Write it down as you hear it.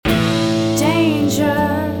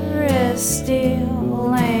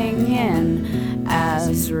stealing in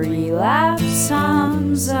as relapse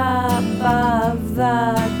hums above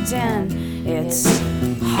the din. It's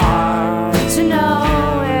hard to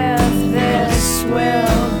know if this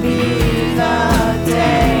will be the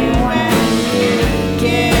day when you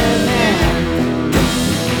give in,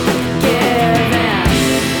 give in,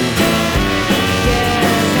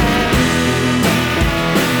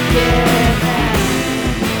 give in.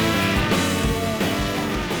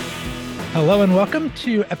 Hello and welcome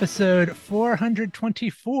to episode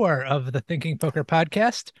 424 of the Thinking Poker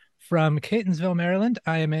Podcast. From Catonsville, Maryland,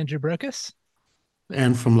 I am Andrew Brokus.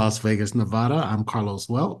 And from Las Vegas, Nevada, I'm Carlos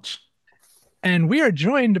Welch. And we are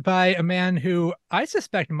joined by a man who I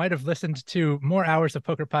suspect might have listened to more hours of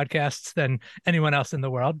poker podcasts than anyone else in the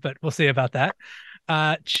world, but we'll see about that.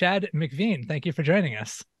 Chad McVean, thank you for joining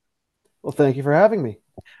us. Well, thank you for having me.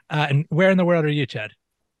 And where in the world are you, Chad?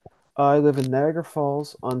 I live in Niagara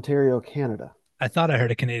Falls, Ontario, Canada. I thought I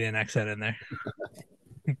heard a Canadian accent in there.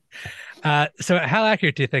 So how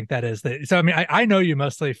accurate do you think that is? So, I mean, I know you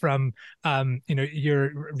mostly from,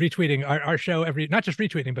 you're retweeting our show not just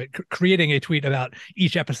retweeting, but creating a tweet about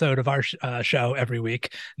each episode of our show every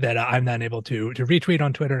week that I'm then able to retweet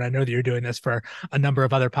on Twitter. And I know that you're doing this for a number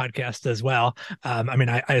of other podcasts as well.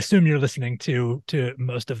 I assume you're listening to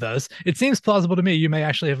most of those. It seems plausible to me you may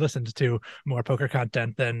actually have listened to more poker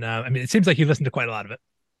content than, it seems like you listened to quite a lot of it.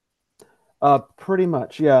 Pretty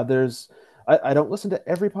much. Yeah. I don't listen to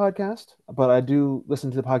every podcast, but I do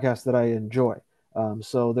listen to the podcasts that I enjoy.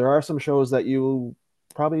 So there are some shows that you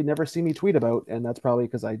probably never see me tweet about, and that's probably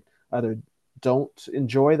because I either don't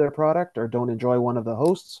enjoy their product or don't enjoy one of the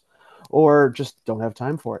hosts or just don't have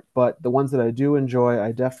time for it. But the ones that I do enjoy,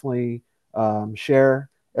 I definitely share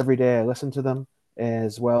every day. I listen to them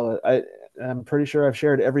as well. I'm pretty sure I've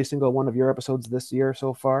shared every single one of your episodes this year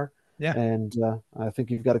so far. Yeah. And I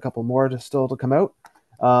think you've got a couple more to come out.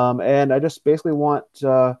 And I just basically want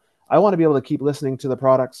to be able to keep listening to the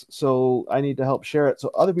products. So I need to help share it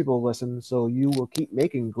so other people listen. So you will keep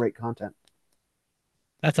making great content.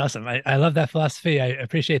 That's awesome. I love that philosophy. I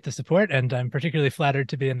appreciate the support, and I'm particularly flattered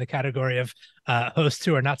to be in the category of hosts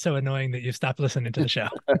who are not so annoying that you've stopped listening to the show.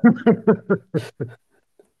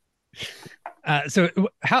 So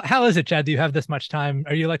how is it, Chad? Do you have this much time?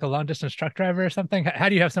 Are you like a long distance truck driver or something? How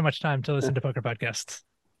do you have so much time to listen to poker podcasts?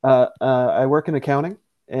 I work in accounting,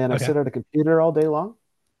 and Okay. I sit at a computer all day long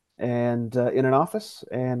and in an office,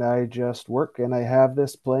 and I just work, and I have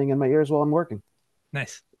this playing in my ears while I'm working.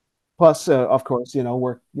 Nice. Plus, of course,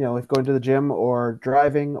 work, if going to the gym or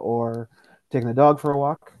driving or taking the dog for a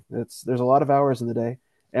walk, there's a lot of hours in the day.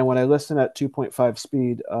 And when I listen at 2.5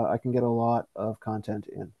 speed, I can get a lot of content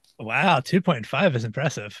in. Wow, 2.5 is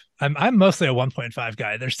impressive. I'm mostly a 1.5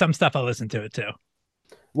 guy. There's some stuff I'll listen to it too.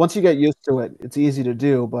 Once you get used to it, it's easy to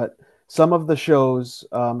do. But some of the shows,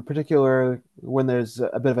 particular when there's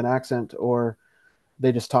a bit of an accent or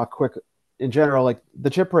they just talk quick in general, like the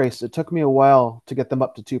chip race, it took me a while to get them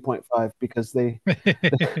up to 2.5 because they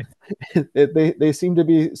seem to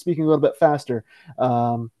be speaking a little bit faster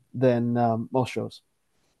than most shows.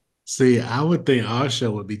 See, I would think our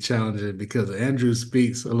show would be challenging because Andrew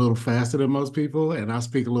speaks a little faster than most people, and I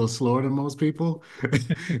speak a little slower than most people.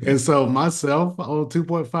 And so myself on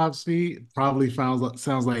 2.5 speed probably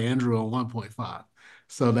sounds like Andrew on 1.5.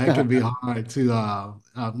 So that can be hard to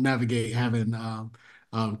navigate having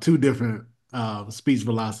two different speech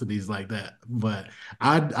velocities like that. But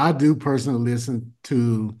I do personally listen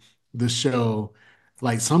to the show.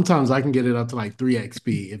 Like sometimes I can get it up to like 3x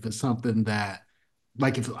speed if it's something that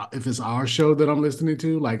like if it's our show that I'm listening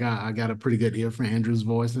to, like I got a pretty good ear for Andrew's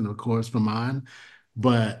voice and of course for mine.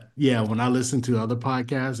 But yeah, when I listen to other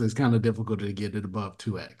podcasts, it's kind of difficult to get it above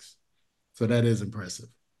 2x. So that is impressive.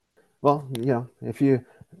 Well, if you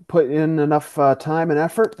put in enough time and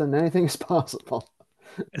effort, then anything is possible.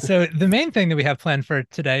 So the main thing that we have planned for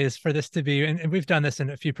today is for this to be, and we've done this in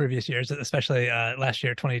a few previous years, especially last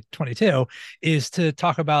year, 2022, is to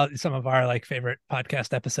talk about some of our favorite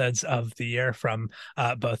podcast episodes of the year from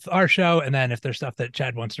both our show, and then if there's stuff that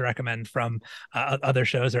Chad wants to recommend from other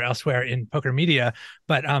shows or elsewhere in poker media.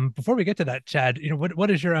 But before we get to that, Chad,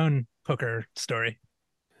 what is your own poker story?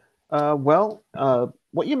 What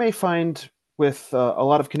you may find with a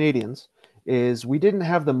lot of Canadians is we didn't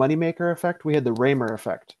have the moneymaker effect. We had the Raymer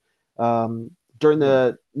effect. During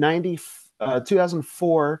the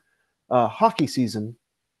 2004 hockey season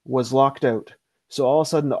was locked out. So all of a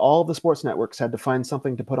sudden, all of the sports networks had to find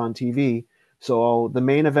something to put on TV. So the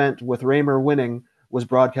main event with Raymer winning was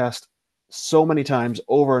broadcast so many times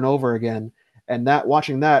over and over again. And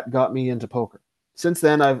watching that got me into poker. Since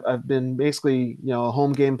then, I've been basically, a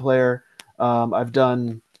home game player. I've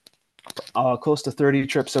done close to 30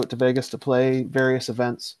 trips out to Vegas to play various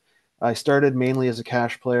events. I started mainly as a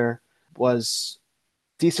cash player, was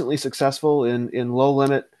decently successful in low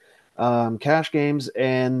limit cash games,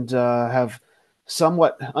 and have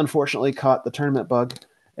somewhat unfortunately caught the tournament bug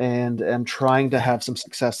and am trying to have some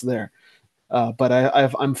success there. But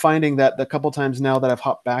I'm finding that the couple times now that I've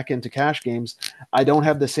hopped back into cash games, I don't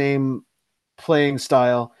have the same playing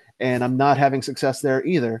style, and I'm not having success there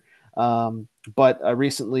either. But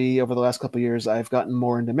recently, over the last couple of years, I've gotten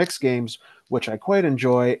more into mixed games, which I quite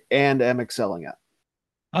enjoy and am excelling at.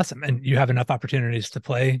 Awesome. And you have enough opportunities to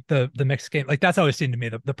play the mixed game. Like that's always seemed to me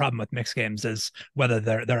the problem with mixed games is whether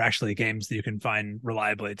they're actually games that you can find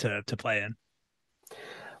reliably to play in.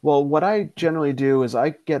 Well, what I generally do is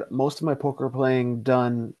I get most of my poker playing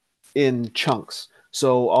done in chunks.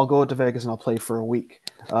 So I'll go out to Vegas and I'll play for a week.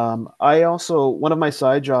 I also, one of my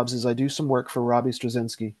side jobs is I do some work for Robbie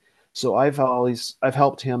Straczynski. So I've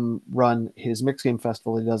helped him run his mixed game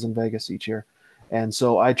festival he does in Vegas each year. And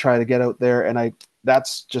so I try to get out there, and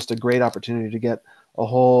that's just a great opportunity to get a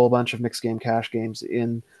whole bunch of mixed game cash games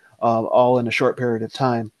in all in a short period of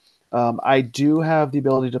time. I do have the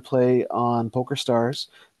ability to play on Poker Stars,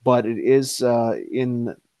 but it is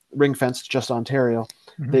in ring fenced, just Ontario.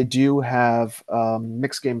 Mm-hmm. They do have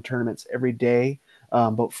mixed game tournaments every day,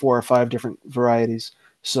 about 4 or 5 different varieties.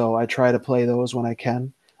 So I try to play those when I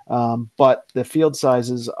can. But the field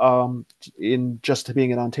sizes, in just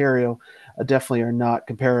being in Ontario, definitely are not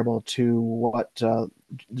comparable to what the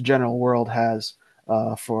general world has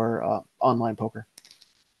for online poker.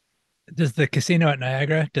 Does the casino at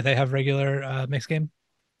Niagara, do they have regular mixed game?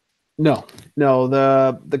 No.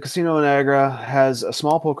 The casino in Niagara has a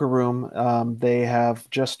small poker room. They have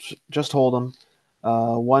just Hold'em,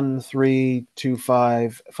 1, 3, 2,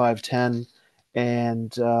 5, 5, 10,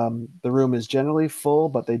 and the room is generally full,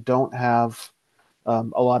 but they don't have a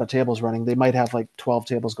lot of tables running. They might have like 12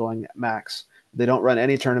 tables going max. They don't run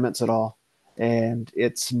any tournaments at all, and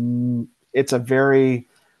it's a very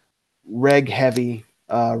reg heavy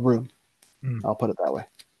room. I'll put it that way.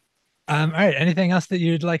 All right. Anything else that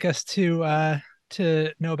you'd like us to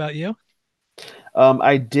know about you?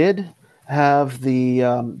 I did have the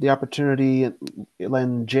opportunity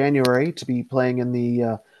in January to be playing in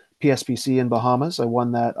the PSPC in Bahamas. I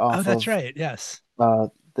won that off Oh, that's of right. Yes.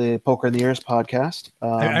 The Poker in the Ears podcast.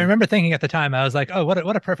 I remember thinking at the time, I was like, "Oh,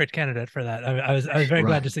 what a perfect candidate for that." I was very glad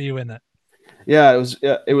Right. to see you win that. Yeah,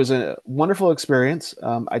 it was a wonderful experience.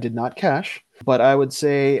 I did not cash, but I would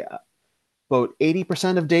say about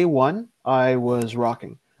 80% of day one, I was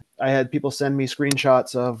rocking. I had people send me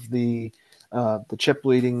screenshots of the chip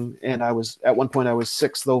leading, and at one point I was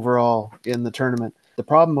 6th overall in the tournament. The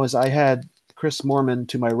problem was I had Chris Moorman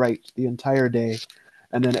to my right the entire day,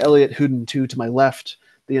 and then Elliot Hooden to my left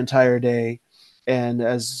the entire day. And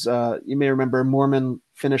as you may remember, Moorman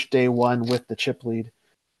finished day one with the chip lead.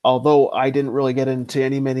 Although I didn't really get into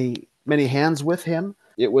many hands with him,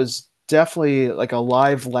 it was definitely like a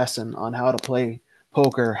live lesson on how to play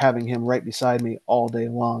poker, having him right beside me all day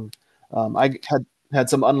long. I had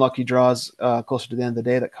some unlucky draws closer to the end of the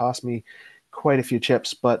day that cost me quite a few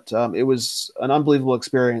chips, but it was an unbelievable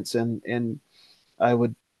experience, and I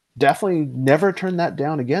would definitely never turn that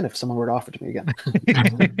down again if someone were to offer it to me again.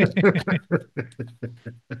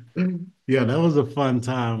 Yeah, that was a fun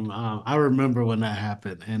time. I remember when that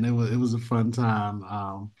happened, and it was a fun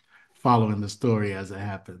time following the story as it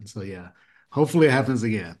happened. So yeah, hopefully it happens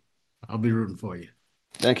again. I'll be rooting for you.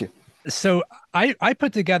 Thank you. So I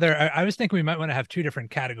put together. I was thinking we might want to have 2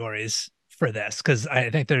 different categories for this because I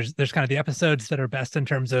think there's kind of the episodes that are best in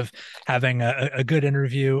terms of having a good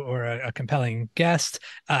interview or a compelling guest,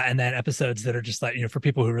 and then episodes that are just like, for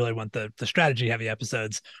people who really want the strategy heavy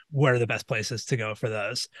episodes, where are the best places to go for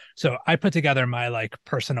those? So I put together my like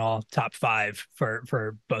personal top 5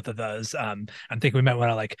 for both of those. I'm thinking we might want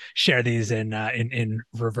to like share these in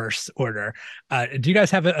reverse order. Do you guys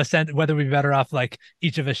have a sense whether we'd be better off like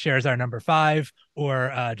each of us shares our number 5,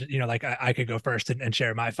 or like I could go first and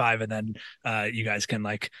share my 5, and then you guys can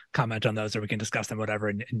like comment on those, or we can discuss them, whatever,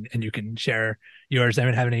 and you can share yours. I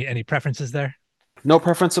mean, have any preferences there? No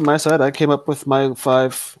preference on my side. I came up with my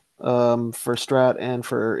 5 for strat and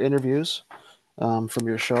for interviews from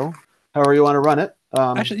your show. However you want to run it.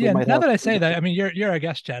 Actually, yeah. Now that I say that, I mean, you're our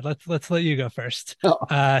guest, Chad. Let's let you go first. Oh.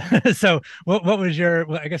 So what was your?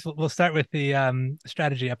 Well, I guess we'll start with the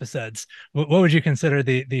strategy episodes. What would you consider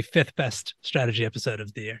the 5th best strategy episode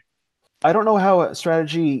of the year? I don't know how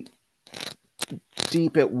strategy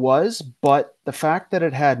deep it was, but the fact that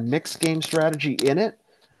it had mixed game strategy in it,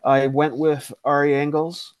 I went with Ari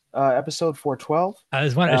Engel's episode 412. I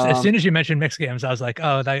was wondering, as soon as you mentioned mixed games, I was like,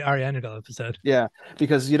 oh, the Arianigal episode. Yeah,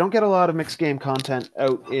 because you don't get a lot of mixed game content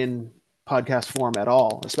out in podcast form at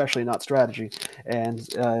all, especially not strategy. And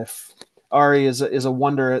if Ari is a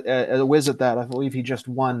wonder, a whiz at that. I believe he just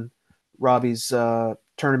won Robbie's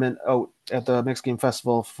tournament out at the Mixed Game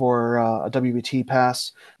Festival for a WBT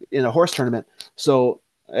pass in a horse tournament. So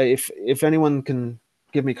if anyone can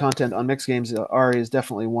give me content on mixed games, Ari is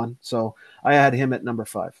definitely one. So I had him at number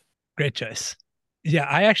 5. Great choice. Yeah,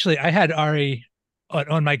 I had Ari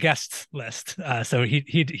on my guest list, so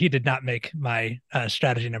he did not make my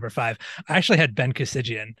strategy number 5. I actually had Ben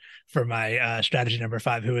Kasigian for my strategy number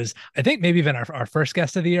 5, who was, I think, maybe even our first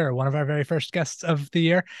guest of the year, or one of our very first guests of the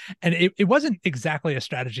year. And it wasn't exactly a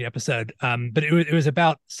strategy episode, but it was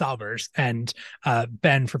about solvers. And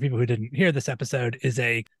Ben, for people who didn't hear this episode, is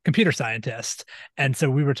a computer scientist, and so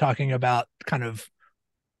we were talking about kind of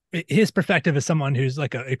his perspective as someone who's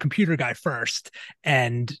like a computer guy first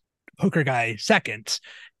and poker guy second,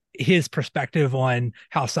 his perspective on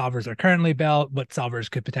how solvers are currently built, what solvers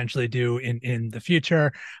could potentially do in the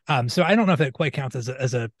future. So I don't know if it quite counts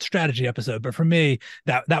as a strategy episode, but for me,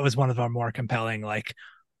 that was one of our more compelling, like,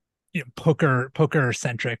 poker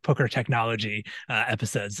centric, poker technology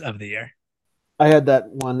episodes of the year. I had that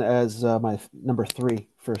one as my number 3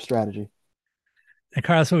 for strategy. And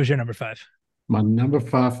Carlos, what was your number 5? My number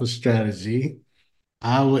 5 for strategy,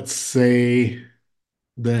 I would say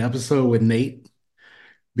the episode with Nate,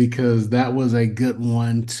 because that was a good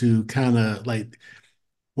one to kind of like,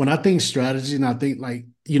 when I think strategy and I think like,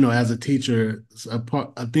 as a teacher,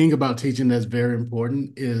 a thing about teaching that's very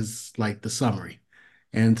important is like the summary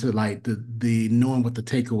and to like the knowing what the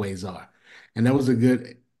takeaways are. And that was a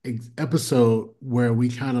good episode where we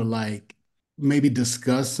kind of like maybe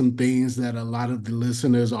discussed some things that a lot of the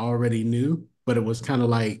listeners already knew, but it was kind of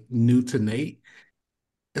like new to Nate.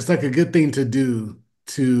 It's like a good thing to do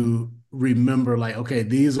to remember, like, okay,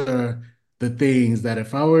 these are the things that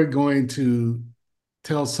if I were going to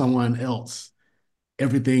tell someone else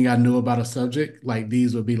everything I knew about a subject, like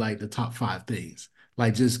these would be like the top 5 things.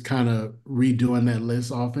 Like just kind of redoing that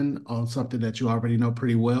list often on something that you already know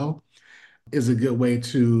pretty well is a good way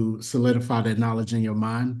to solidify that knowledge in your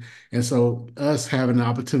mind. And so us having an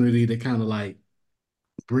opportunity to kind of like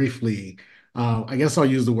briefly, I guess I'll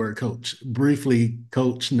use the word coach, briefly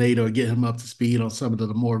coach Nate or get him up to speed on some of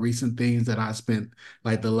the more recent things that I spent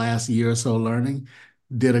like the last year or so learning,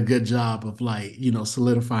 did a good job of like,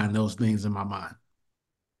 solidifying those things in my mind.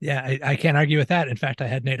 Yeah, I can't argue with that. In fact, I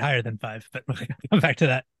had Nate higher than 5, but we'll come back to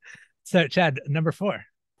that. So, Chad, number 4.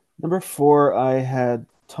 Number 4, I had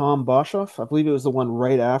Tom Boshoff. I believe it was the one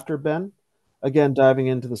right after Ben. Again, diving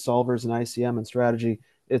into the solvers and ICM and strategy.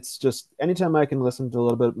 It's just anytime I can listen to a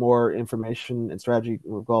little bit more information and strategy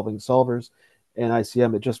involving solvers and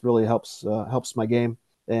ICM, it just really helps my game.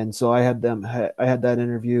 And so I had that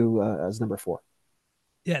interview as number 4.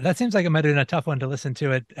 Yeah, that seems like it might have been a tough one to listen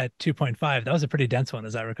to at 2.5. That was a pretty dense one,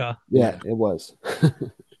 as I recall. Yeah, it was.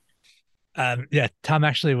 Yeah, Tom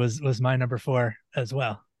actually was my number 4 as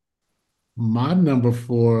well. My number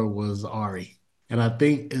 4 was Ari. And I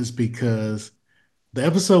think it's because the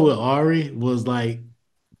episode with Ari was like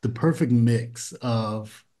the perfect mix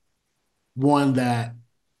of one that,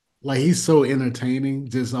 like, he's so entertaining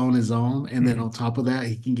just on his own. And then on top of that,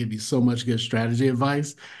 he can give you so much good strategy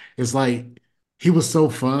advice. It's like he was so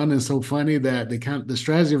fun and so funny that the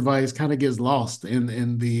strategy advice kind of gets lost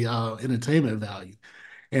in the entertainment value.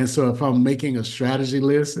 And so if I'm making a strategy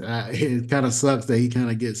list, it kind of sucks that he kind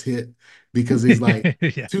of gets hit because he's like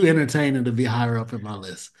Yeah. too entertaining to be higher up in my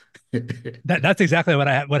list. That's exactly what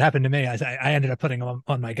happened to me. I ended up putting him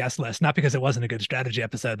on my guest list, not because it wasn't a good strategy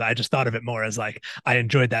episode, but I just thought of it more as like I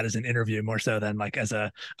enjoyed that as an interview more so than like as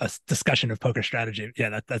a discussion of poker strategy.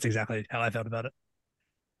 Yeah, that's exactly how I felt about it.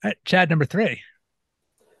 All right, Chad, number 3.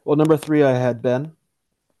 Well, number 3, I had Ben.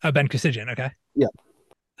 Ben Kasigian. Okay. Yeah.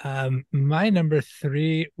 My number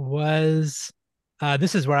 3 was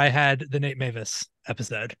this is where I had the Nate Mavis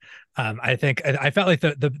episode. I think I felt like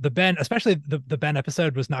the Ben, especially the Ben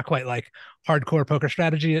episode, was not quite like hardcore poker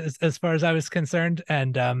strategy as far as I was concerned.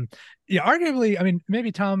 And yeah, arguably, I mean,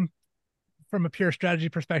 maybe Tom, from a pure strategy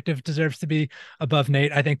perspective, deserves to be above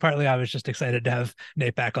Nate. I think partly I was just excited to have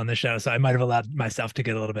Nate back on the show, so I might have allowed myself to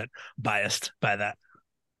get a little bit biased by that.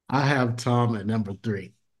 I have Tom at number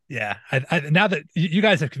 3. Yeah, now that you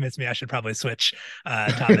guys have convinced me, I should probably switch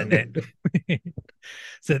Tom and Nate.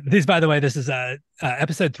 So these, by the way, this is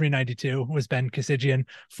episode 392 was Ben Kasigian,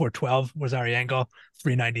 412 was Ari Engel,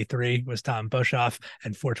 393 was Tom Boshoff,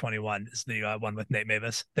 and 421 is the one with Nate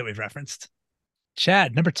Mavis that we've referenced.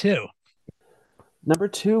 Chad, number 2. Number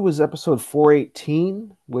two was episode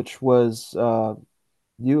 418, which was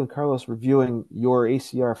you and Carlos reviewing your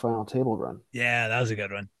ACR final table run. Yeah, that was a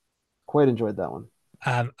good one. Quite enjoyed that one.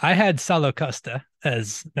 I had Salo Costa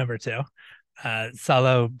as number two.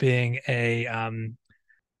 Salo being a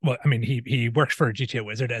well, I mean, he works for GTO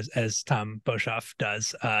Wizard as Tom Boshoff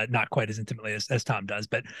does, not quite as intimately as Tom does,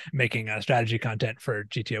 but making strategy content for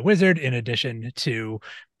GTO Wizard in addition to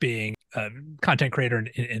being a content creator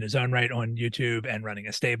in his own right on YouTube and running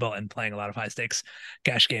a stable and playing a lot of high stakes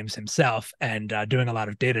cash games himself and doing a lot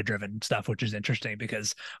of data driven stuff, which is interesting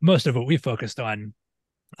because most of what we focused on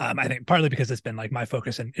I think partly because it's been like my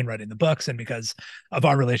focus in writing the books and because of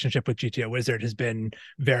our relationship with GTO Wizard has been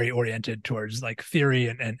very oriented towards like theory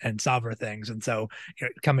and solver things. And so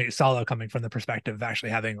coming from the perspective of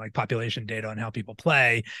actually having like population data on how people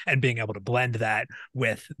play and being able to blend that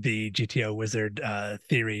with the GTO Wizard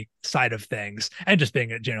theory side of things and just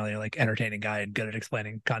being a generally like entertaining guy and good at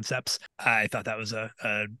explaining concepts. I thought that was a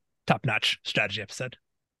top-notch strategy episode.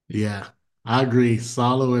 Yeah, I agree.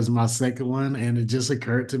 Solo is my second one, and it just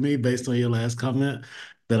occurred to me based on your last comment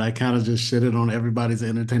that I kind of just shitted on everybody's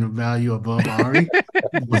entertainment value above Ari.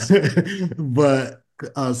 But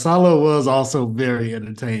Solo was also very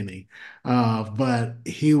entertaining. But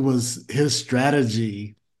his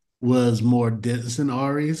strategy was more dense than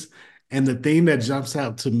Ari's. And the thing that jumps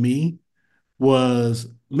out to me was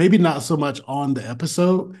maybe not so much on the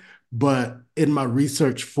episode, but in my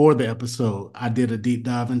research for the episode, I did a deep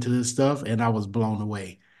dive into this stuff and I was blown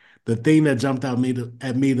away. The thing that jumped out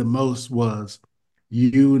at me the most was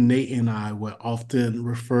you, Nate, and I would often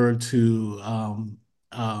refer to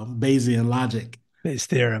Bayesian logic, His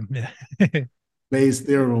theorem, yeah. Bayes'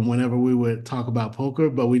 theorem whenever we would talk about poker,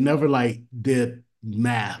 but we never like did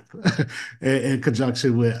math in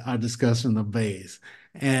conjunction with our discussion of Bayes.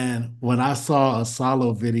 And when I saw a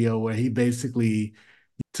Solo video where he basically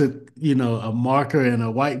took, a marker and a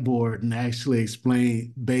whiteboard and actually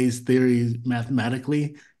explained Bayes' theory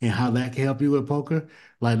mathematically and how that can help you with poker,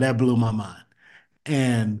 like that blew my mind.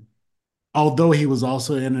 And although he was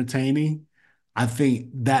also entertaining, I think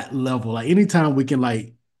that level, like anytime we can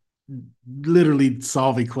like literally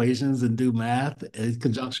solve equations and do math in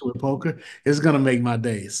conjunction with poker, it's gonna make my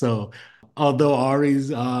day. So although Ari's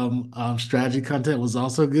strategy content was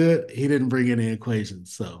also good, he didn't bring any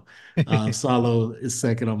equations. So Solo is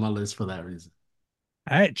second on my list for that reason.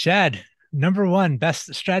 All right, Chad, number one,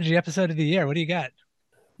 best strategy episode of the year. What do you got?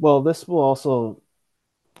 Well, this will also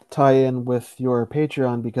tie in with your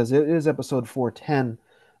Patreon because it is episode 410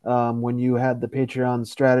 when you had the Patreon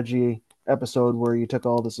strategy episode where you took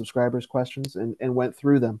all the subscribers' questions and went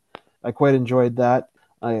through them. I quite enjoyed that.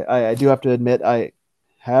 I do have to admit, I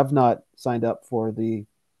have not signed up for the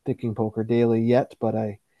Thinking Poker Daily yet, but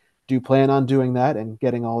I do plan on doing that and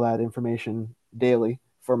getting all that information daily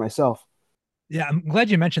for myself. Yeah, I'm glad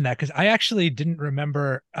you mentioned that because I actually didn't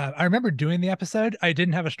remember. I remember doing the episode. I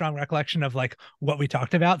didn't have a strong recollection of like what we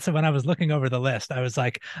talked about. So when I was looking over the list, I was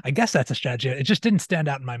like, I guess that's a strategy. It just didn't stand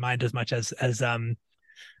out in my mind as much as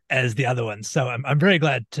the other ones. So I'm very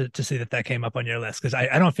glad to see that came up on your list because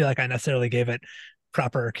I don't feel like I necessarily gave it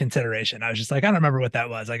proper consideration. I was just like, I don't remember what that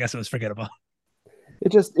was. I guess it was forgettable.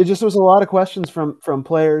 It just was a lot of questions from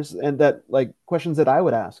players and that like questions that I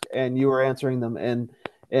would ask and you were answering them and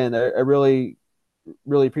I really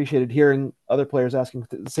appreciated hearing other players asking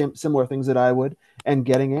the same similar things that I would and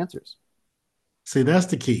getting answers. See, that's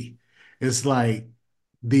the key. It's like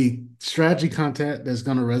the strategy content that's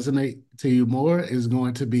going to resonate to you more is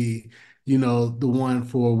going to be, the one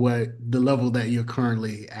for what the level that you're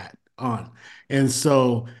currently at on. And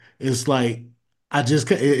so it's like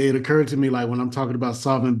it occurred to me like when I'm talking about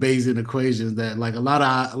solving Bayesian equations that like a lot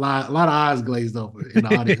of eyes glazed over in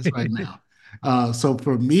the audience right now. So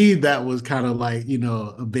for me, that was kind of like,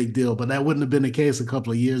 a big deal, but that wouldn't have been the case a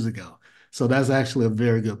couple of years ago. So that's actually a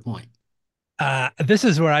very good point. This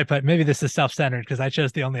is where I put maybe this is self-centered because I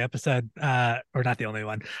chose the only episode, or not the only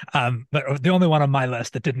one, but the only one on my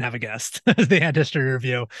list that didn't have a guest is the hand history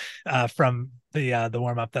review from the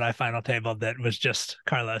warm-up that I final tabled that was just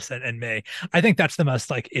Carlos and me. I think that's the most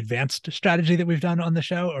like advanced strategy that we've done on the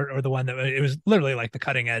show, or the one that it was literally like the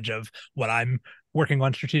cutting edge of what I'm working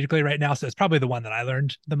on strategically right now. So it's probably the one that I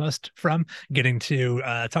learned the most from getting to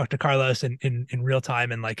talk to Carlos in real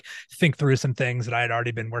time and like think through some things that I had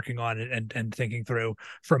already been working on and thinking through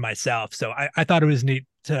for myself. So I thought it was neat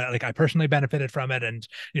to like, I personally benefited from it and,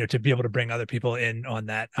 to be able to bring other people in on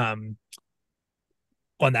that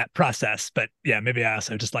process. But yeah, maybe I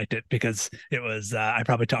also just liked it because it was, I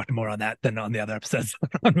probably talked more on that than on the other episodes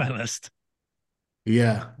on my list.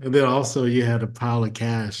 Yeah. And then also you had a pile of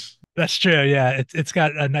cash. That's true. Yeah. It's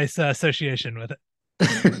got a nice association with it.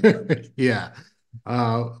 Yeah.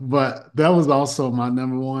 But that was also my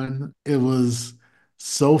number one. It was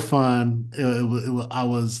so fun. I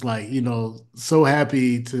was like, so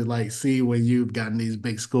happy to like see when you've gotten these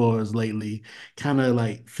big scores lately, kind of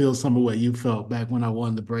like feel some of what you felt back when I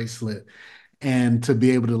won the bracelet. And to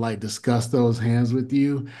be able to like discuss those hands with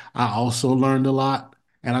you, I also learned a lot.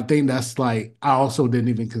 And I think that's like I also didn't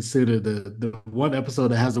even consider the one episode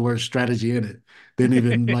that has the word strategy in it. Didn't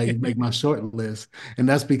even like make my short list. And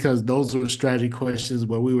that's because those were strategy questions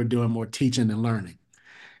where we were doing more teaching and learning.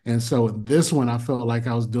 And so this one, I felt like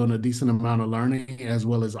I was doing a decent amount of learning as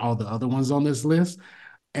well as all the other ones on this list.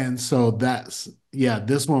 And so yeah,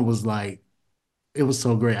 this one was like, it was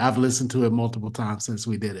so great. I've listened to it multiple times since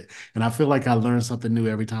we did it. And I feel like I learned something new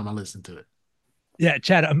every time I listen to it. Yeah,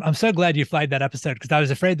 Chad, I'm so glad you flagged that episode because I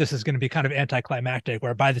was afraid this was going to be kind of anticlimactic,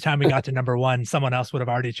 where by the time we got to number one, someone else would have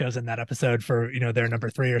already chosen that episode for their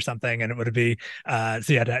number three or something, and it would be so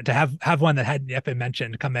yeah to have one that hadn't yet been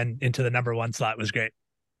mentioned come into the number one slot was great.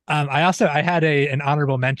 I had an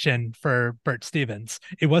honorable mention for Bert Stevens.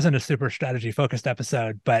 It wasn't a super strategy focused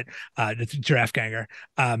episode, but it's Giraffe Ganger.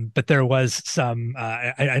 But there was some.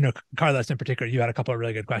 I know Carlos in particular. You had a couple of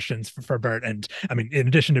really good questions for Bert, and I mean, in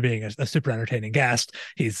addition to being a super entertaining guest,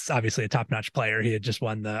 he's obviously a top notch player. He had just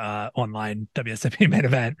won the online WSOP main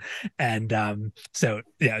event, and so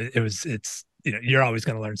yeah, it's you're always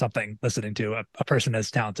going to learn something listening to a person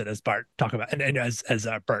as talented as Bart talk about and as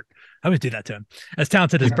Bert. I always do that to him. As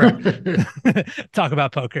talented as Bert talk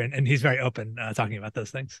about poker, and he's very open talking about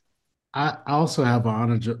those things. I also have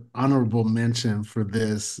an honorable mention for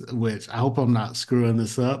this, which I hope I'm not screwing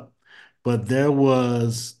this up, but I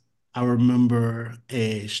remember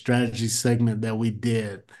a strategy segment that we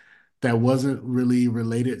did that wasn't really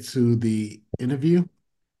related to the interview.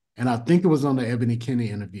 And I think it was on the Ebony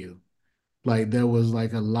Kinney interview. Like there was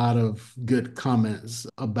like a lot of good comments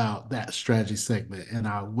about that strategy segment. And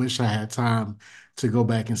I wish I had time to go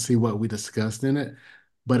back and see what we discussed in it.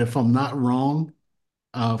 But if I'm not wrong,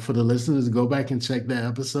 for the listeners, go back and check that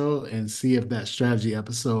episode and see if that strategy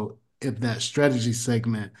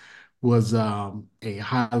segment was a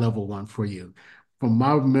high level one for you. From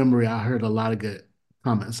my memory, I heard a lot of good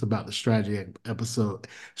comments about the strategy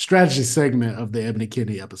segment of the Ebony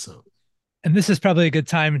Kinney episode. And this is probably a good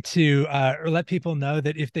time to let people know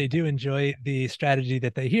that if they do enjoy the strategy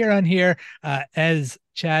that they hear on here, as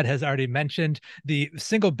Chad has already mentioned, the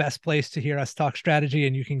single best place to hear us talk strategy,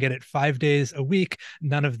 and you can get it 5 days a week.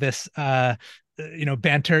 None of this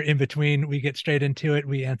banter in between. We get straight into it.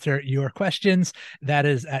 We answer your questions. That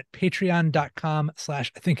is at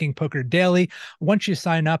patreon.com/thinkingpokerdaily. Once you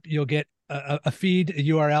sign up, you'll get a feed, a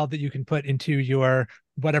URL that you can put into your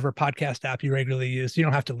whatever podcast app you regularly use. You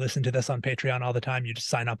don't have to listen to this on Patreon all the time. You just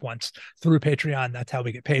sign up once through Patreon. That's how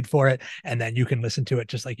we get paid for it. And then you can listen to it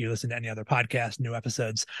just like you listen to any other podcast. New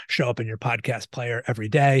episodes show up in your podcast player every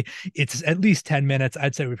day. It's at least 10 minutes.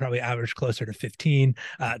 I'd say we probably average closer to 15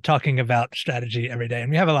 talking about strategy every day.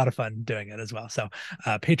 And we have a lot of fun doing it as well. So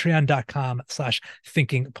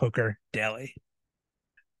patreon.com/thinkingpokerdaily.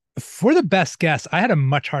 For the best guess, I had a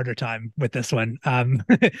much harder time with this one. I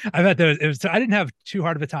thought I didn't have too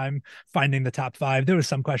hard of a time finding the top five. There was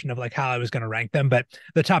some question of like how I was going to rank them, but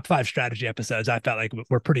the top five strategy episodes I felt like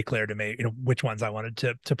were pretty clear to me, which ones I wanted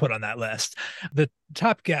to put on that list. The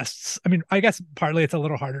top guests, I mean, I guess partly it's a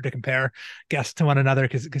little harder to compare guests to one another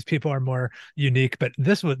because people are more unique, but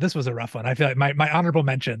this was a rough one. I feel like my honorable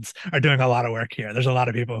mentions are doing a lot of work here. There's a lot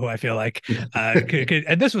of people who I feel like could,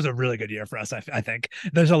 and this was a really good year for us. I think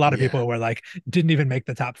there's a lot of people who were like didn't even make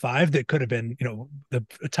the top five that could have been the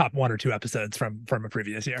top one or two episodes from a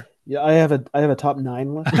previous year. Yeah, I have a top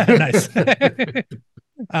 9 list. Nice.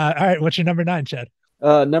 All right, what's your number 9, Chad?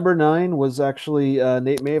 Number 9 was actually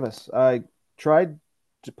Nate Mavis. I tried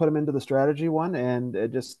to put him into the strategy one, and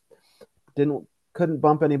it just couldn't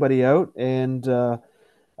bump anybody out, and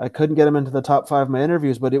I couldn't get him into the top 5 of my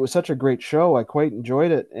interviews. But it was such a great show; I quite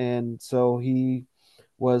enjoyed it, and so he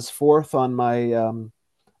was 4th on my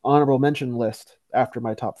honorable mention list after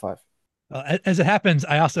my top 5. Well, as it happens,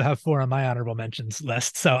 I also have 4 on my honorable mentions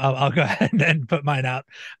list, so I'll go ahead and put mine out.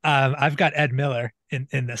 I've got Ed Miller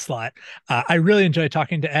in this slot. I really enjoyed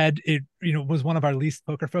talking to Ed. It was one of our least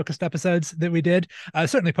poker focused episodes that we did.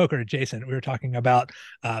 Certainly poker adjacent. We were talking about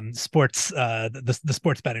sports, the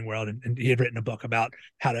sports betting world, and he had written a book about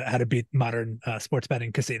how to beat modern sports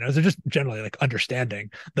betting casinos, or just generally like understanding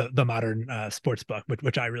the modern sports book,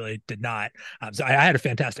 which I really did not. So I had a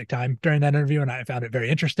fantastic time during that interview, and I found it very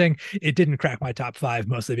interesting. It didn't crack my top 5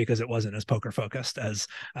 mostly because it wasn't as poker focused as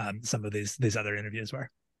some of these other interviews were.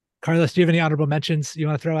 Carlos, do you have any honorable mentions you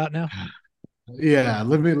want to throw out now? Yeah,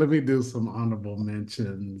 let me do some honorable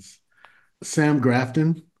mentions. Sam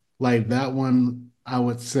Grafton, like that one, I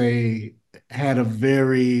would say had a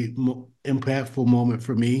very impactful moment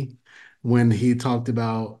for me when he talked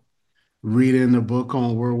about reading a book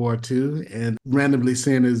on World War II and randomly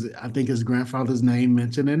seeing I think his grandfather's name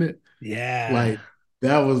mentioned in it. Yeah. Like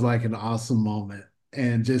that was like an awesome moment.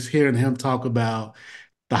 And just hearing him talk about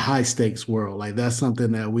the high stakes world. Like that's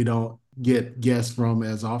something that we don't get guests from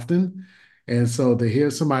as often. And so to hear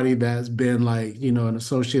somebody that's been like, an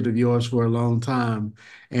associate of yours for a long time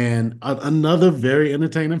and another very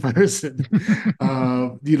entertaining person,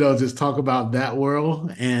 just talk about that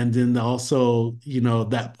world and then also,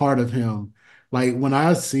 that part of him. Like when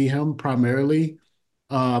I see him primarily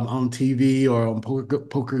on TV or on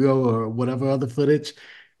Poker Go or whatever other footage,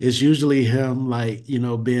 it's usually him like,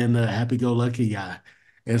 being a happy-go-lucky guy.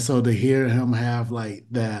 And so to hear him have like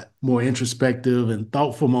that more introspective and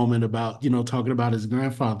thoughtful moment about, talking about his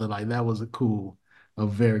grandfather, like that was a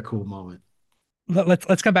very cool moment.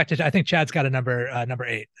 Let's come back to. I think Chad's got a number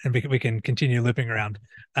 8, and we can continue looping around.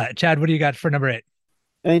 Chad, what do you got for number 8?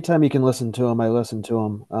 Anytime you can listen to him, I listen to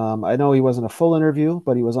him. I know he wasn't a full interview,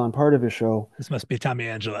 but he was on part of his show. This must be Tommy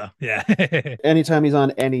Angelo. Yeah. Anytime he's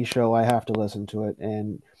on any show, I have to listen to it.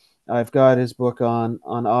 And I've got his book on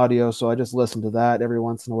audio, so I just listen to that every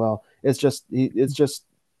once in a while. It's just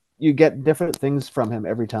you get different things from him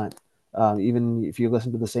every time. Even if you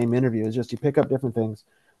listen to the same interview, it's just you pick up different things.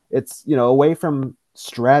 It's away from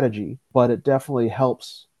strategy, but it definitely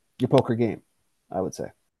helps your poker game, I would say.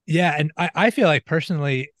 Yeah, and I feel like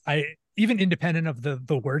personally, I even independent of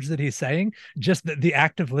the words that he's saying, just the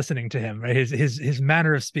act of listening to him, right? His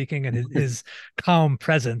manner of speaking and his calm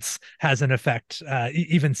presence has an effect,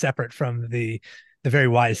 even separate from the very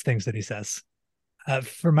wise things that he says.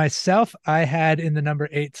 For myself, I had in the number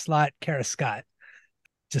 8 slot Kara Scott.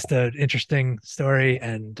 Just an interesting story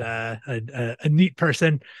and a neat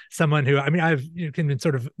person, someone who, I mean, I've been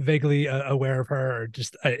sort of vaguely aware of her, or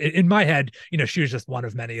just in my head, she was just one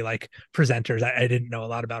of many like presenters. I didn't know a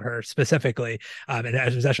lot about her specifically, and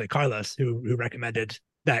it was actually Carlos who recommended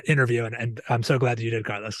that interview, and I'm so glad that you did,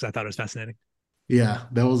 Carlos, because I thought it was fascinating. Yeah,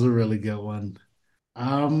 that was a really good one.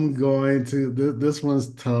 I'm going to, this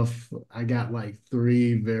one's tough. I got like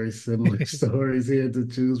three very similar stories here to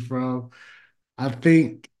choose from. I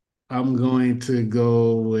think I'm going to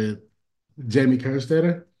go with Jamie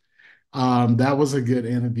Kerstetter. That was a good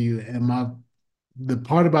interview, and the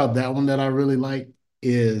part about that one that I really like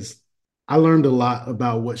is I learned a lot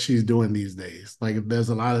about what she's doing these days. Like, if there's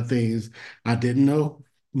a lot of things I didn't know,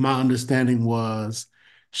 my understanding was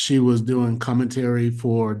she was doing commentary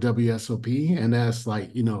for WSOP, and that's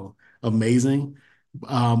like, amazing.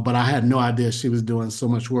 But I had no idea she was doing so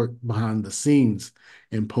much work behind the scenes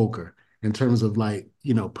in poker in terms of like,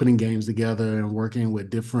 putting games together and working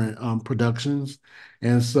with different productions.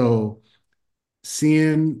 And so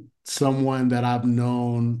seeing someone that I've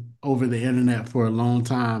known over the internet for a long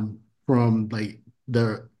time from like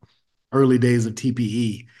the early days of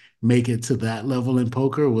TPE make it to that level in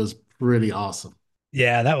poker was pretty awesome.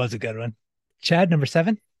 Yeah, that was a good one. Chad, number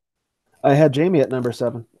 7. I had Jamie at number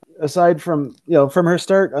 7. Aside from from her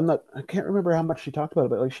start, I can't remember how much she talked about it,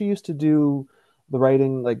 but like she used to do the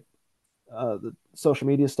writing, like the social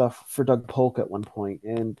media stuff for Doug Polk at one point,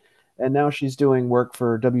 and now she's doing work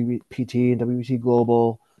for WPT and WPT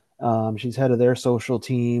Global. She's head of their social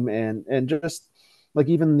team, and just like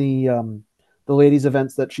even the ladies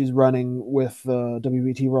events that she's running with the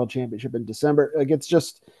WPT World Championship in December. Like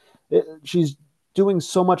she's doing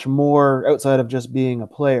so much more outside of just being a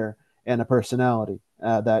player and a personality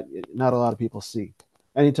that not a lot of people see.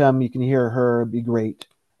 Anytime you can hear her, it'd be great.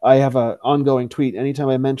 I have an ongoing tweet. Anytime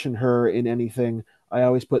I mention her in anything, I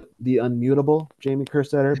always put the unmutable Jamie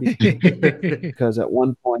Kerstetter because at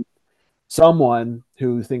one point, someone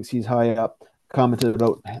who thinks he's high up commented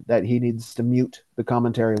about that he needs to mute the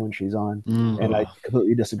commentary when she's on, and I Mhm.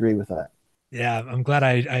 completely disagree with that. Yeah, I'm glad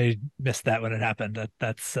I missed that when it happened.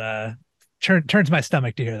 That's turns my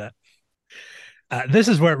stomach to hear that. This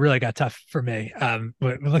is where it really got tough for me.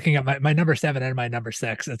 Looking at my number 7 and my number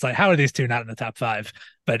 6, it's like, how are these two not in the top 5?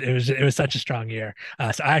 But it was such a strong year.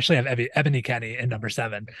 So I actually have Ebony Kenny in number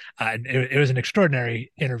 7, and it was an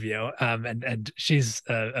extraordinary interview. And she's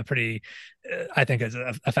a pretty, I think, is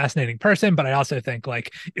a fascinating person. But I also think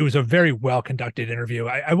like it was a very well conducted interview.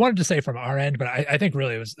 I wanted to say from our end, but I think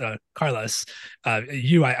really it was Carlos,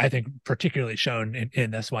 I think particularly shown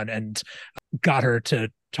in this one, and got her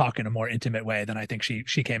to talk in a more intimate way than I think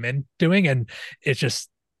she came in doing. And it's just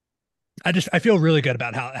I feel really good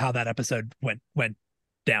about how that episode went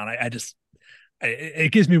down.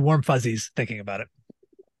 It gives me warm fuzzies thinking about it.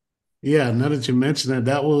 Yeah, now that you mention it,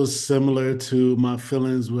 that was similar to my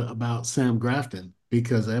feelings about Sam Grafton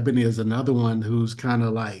because Ebony is another one who's kind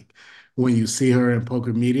of like when you see her in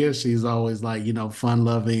poker media, she's always like, fun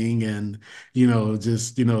loving and,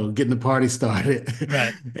 just, getting the party started.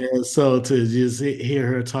 Right. And so to just hear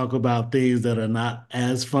her talk about things that are not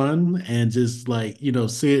as fun and just like,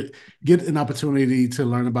 see it, get an opportunity to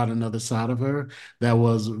learn about another side of her, that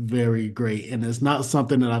was very great. And it's not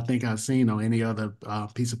something that I think I've seen on any other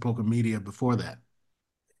piece of poker media before that.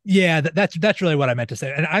 Yeah, that's really what I meant to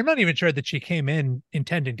say. And I'm not even sure that she came in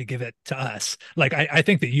intending to give it to us. Like I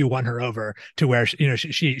think that you won her over to where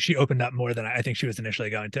she opened up more than I think she was initially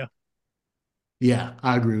going to. Yeah,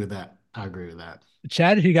 I agree with that. I agree with that.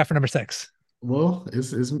 Chad, who you got for number six? Well,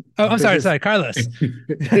 it's Oh, I I'm think sorry, it's sorry, Carlos.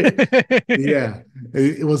 yeah.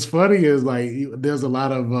 What's funny is like there's a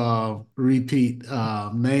lot of repeat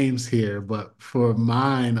names here, but for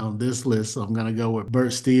mine on this list, I'm gonna go with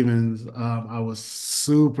Bert Stevens. I was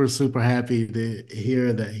super, super happy to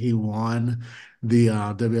hear that he won the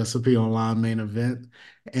WSOP Online main event.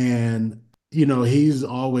 And he's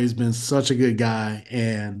always been such a good guy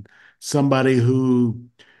and somebody who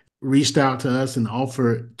reached out to us and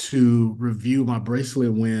offered to review my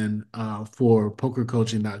bracelet win for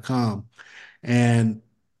pokercoaching.com. And,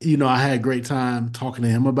 I had a great time talking to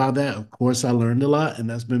him about that. Of course, I learned a lot, and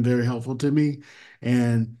that's been very helpful to me.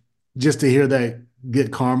 And just to hear that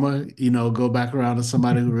good karma, go back around to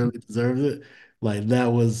somebody who really deserves it, like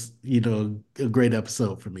that was, a great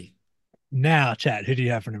episode for me. Now, Chad, who do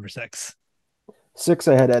you have for number six? Six,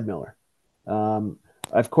 I had Ed Miller. Um,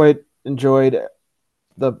 I've quite enjoyed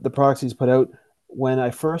the products he's put out. When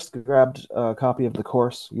I first grabbed a copy of the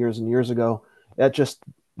course years and years ago,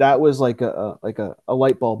 that was like a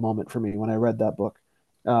light bulb moment for me when I read that book.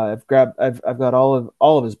 I've got all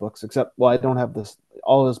of his books except, well, I don't have this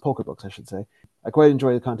all of his poker books, I should say. I quite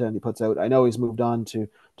enjoy the content he puts out. I know he's moved on to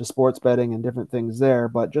sports betting and different things there,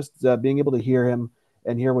 but just being able to hear him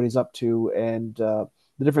and hear what he's up to and the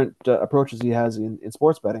different approaches he has in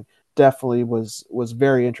sports betting definitely was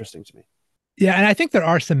very interesting to me. Yeah, and I think there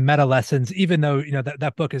are some meta lessons, even though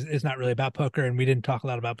that book is not really about poker, and we didn't talk a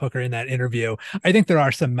lot about poker in that interview. I think there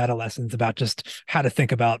are some meta lessons about just how to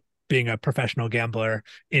think about being a professional gambler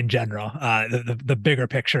in general, the bigger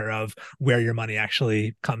picture of where your money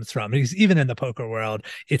actually comes from. Because even in the poker world,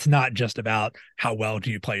 it's not just about how well do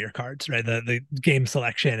you play your cards, right? The game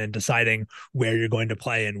selection and deciding where you're going to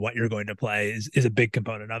play and what you're going to play is a big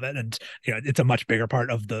component of it. And it's a much bigger part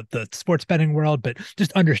of the sports betting world, but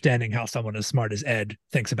just understanding how someone as smart as Ed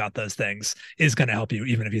thinks about those things is going to help you,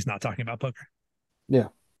 even if he's not talking about poker. Yeah.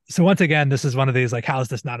 So once again, this is one of these like, how is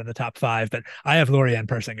this not in the top five? But I have Lorianne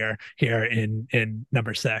Persinger here in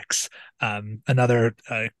number six. Another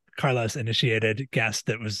Carlos initiated guest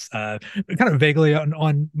that was kind of vaguely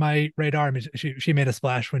on my radar. I mean, she made a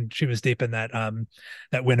splash when she was deep in that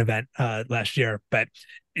win event last year, but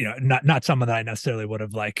not someone that I necessarily would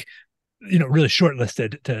have like really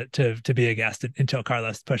shortlisted to be a guest until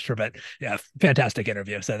Carlos pushed her. But yeah, fantastic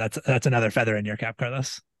interview. So that's another feather in your cap,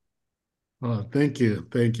 Carlos. Oh, thank you.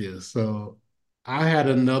 Thank you. So I had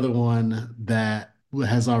another one that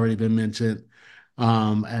has already been mentioned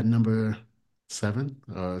at number seven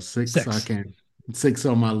or six. I Six. can't, six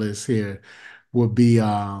on my list here would be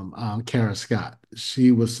Kara Scott. She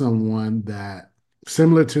was someone that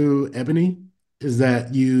similar to Ebony is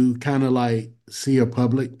that you kind of like see a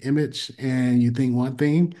public image and you think one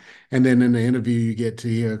thing, and then in the interview you get to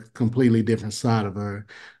hear a completely different side of her.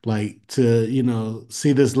 Like to,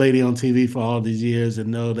 see this lady on TV for all these years and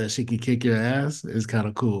know that she can kick your ass is kind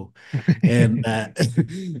of cool. And that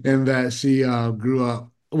and that she grew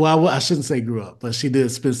up. Well, I shouldn't say grew up, but she did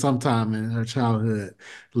spend some time in her childhood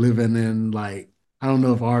living in like I don't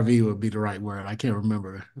know if RV would be the right word. I can't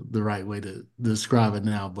remember the right way to describe it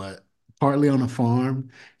now, but partly on a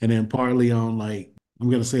farm and then partly on like I'm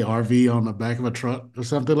gonna say RV on the back of a truck or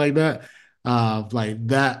something like that. Like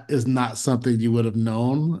that is not something you would have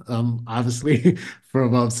known, obviously,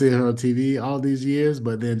 from seeing her on TV all these years,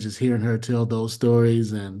 but then just hearing her tell those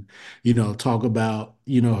stories and, talk about,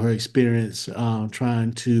 her experience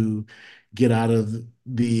trying to get out of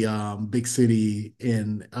the big city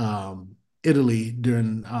in Italy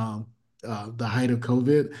during the height of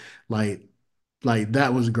COVID, like like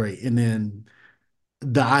that was great. And then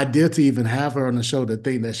the idea to even have her on the show, to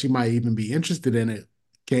think that she might even be interested in it,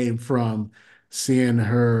 came from seeing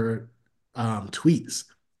her tweets.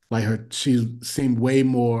 Like she seemed way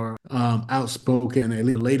more outspoken and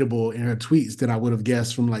relatable in her tweets than I would have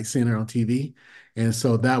guessed from like seeing her on TV. And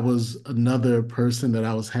so that was another person that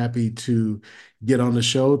I was happy to get on the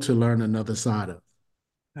show to learn another side of.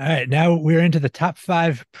 All right, now we're into the top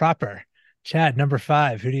five proper. Chad, number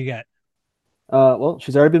five. Who do you got? Well,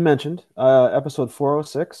 she's already been mentioned. Episode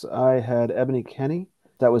 406, I had Ebony Kenny.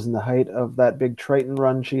 That was in the height of that big Triton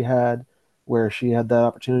run she had, where she had that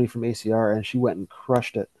opportunity from ACR and she went and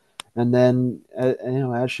crushed it. And then,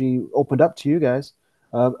 as she opened up to you guys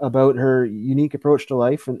about her unique approach to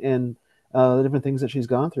life and the different things that she's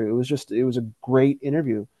gone through, it was a great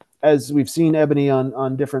interview. As we've seen Ebony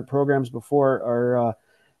on different programs before, or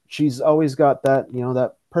she's always got that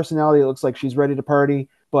that personality that looks like she's ready to party.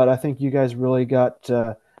 But I think you guys really got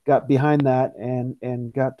behind that and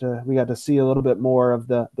we got to see a little bit more of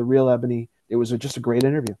the real Ebony. It was just a great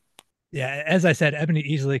interview. Yeah, as I said, Ebony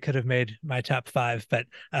easily could have made my top five, but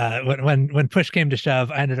when push came to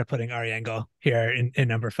shove, I ended up putting Ari Engel here in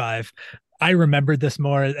number five. I remembered this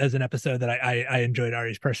more as an episode that I enjoyed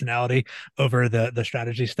Ari's personality over the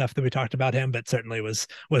strategy stuff that we talked about him, but certainly was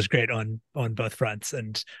great on both fronts.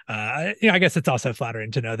 And I guess it's also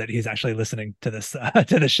flattering to know that he's actually listening to this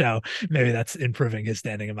to the show. Maybe that's improving his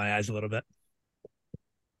standing in my eyes a little bit.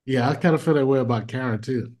 Yeah, I kind of feel that way about Karen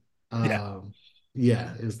too. Yeah.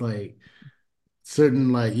 Yeah, it's like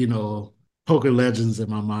certain like poker legends in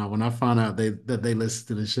my mind. When I find out that they listen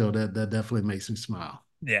to the show, that definitely makes me smile.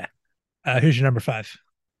 Yeah. Who's your number five?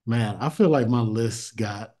 Man, I feel like my list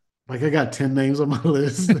got like I got 10 names on my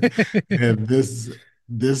list, and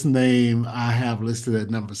this name I have listed at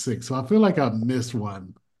number six. So I feel like I missed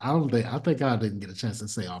one. I think I didn't get a chance to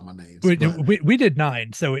say all my names, but We did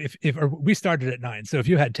nine, so if or we started at nine, so if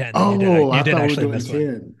you had 10, then oh, you I did thought we were actually doing miss one.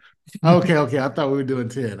 10. Okay, okay. I thought we were doing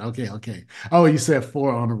 10. Okay, okay. Oh, you said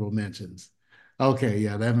four honorable mentions. Okay,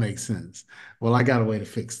 yeah, that makes sense. Well, I got a way to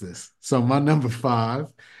fix this. So my number five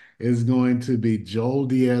is going to be Joel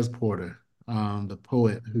Diaz Porter, the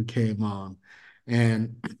poet who came on.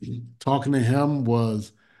 And talking to him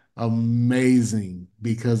was amazing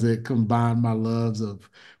because it combined my loves of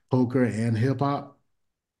poker and hip hop.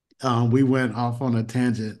 We went off on a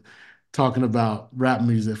tangent talking about rap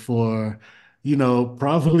music for,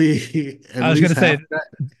 probably at I was going least to say half of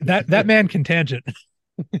that that. man can tangent.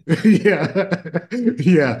 Yeah.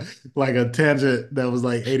 Yeah. Like a tangent that was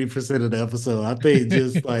like 80% of the episode. I think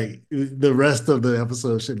just like the rest of the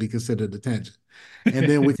episode should be considered a tangent. And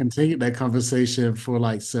then we continued that conversation for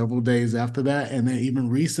like several days after that. And then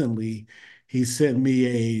even recently, he sent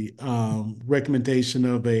me a recommendation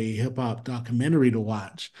of a hip hop documentary to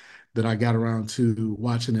watch that I got around to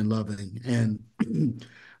watching and loving. And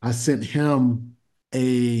I sent him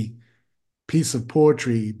a piece of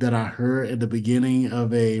poetry that I heard at the beginning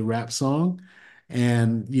of a rap song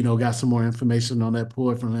and got some more information on that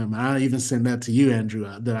poet from him. I even sent that to you, Andrew,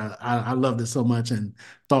 that I loved it so much and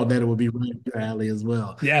thought that it would be right up your alley as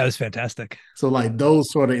well. Yeah, it was fantastic. So like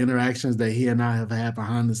those sort of interactions that he and I have had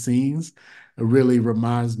behind the scenes really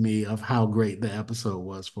reminds me of how great the episode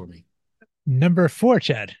was for me. Number four,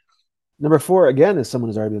 Chad. Number four, again, as someone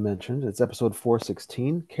has already been mentioned, it's episode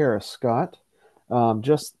 416, Kara Scott.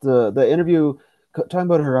 Just the interview talking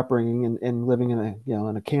about her upbringing and living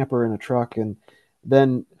in a camper in a truck, and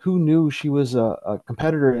then who knew she was a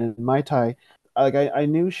competitor in Mai Tai. Like I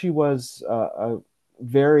knew she was a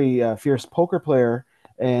very fierce poker player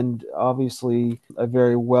and obviously a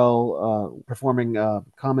very well performing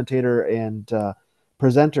commentator and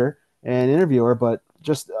presenter and interviewer, but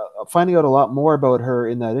just finding out a lot more about her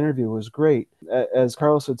in that interview was great. As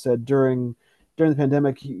Carlos had said, during the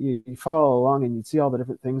pandemic, you follow along and you'd see all the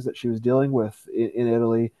different things that she was dealing with in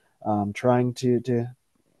Italy, trying to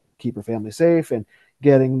keep her family safe and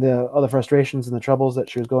getting all the frustrations and the troubles that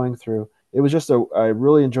she was going through. It was just I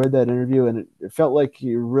really enjoyed that interview, and it felt like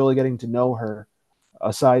you're really getting to know her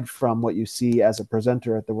aside from what you see as a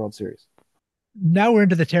presenter at the World Series. Now we're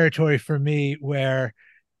into the territory for me where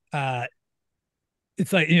uh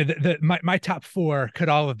it's like my top four could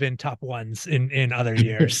all have been top ones in other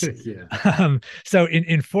years. Yeah. So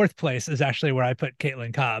in fourth place is actually where I put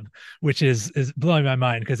Caitlin Cobb, which is blowing my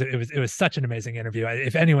mind because it was such an amazing interview.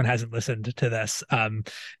 If anyone hasn't listened to this, the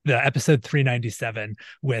episode 397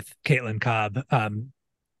 with Caitlin Cobb,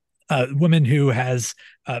 a woman who has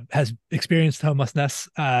experienced homelessness,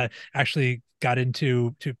 actually got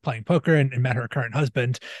into playing poker and met her current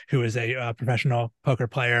husband, who is a professional poker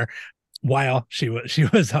player while she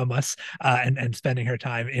was homeless, and spending her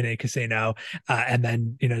time in a casino, and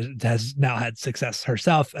then has now had success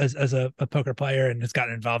herself as a poker player and has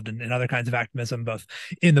gotten involved in other kinds of activism both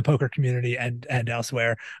in the poker community and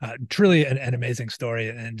elsewhere. Truly an amazing story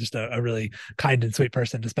and just a really kind and sweet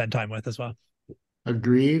person to spend time with as well.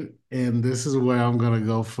 Agreed. And this is where I'm going to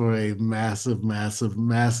go for a massive, massive,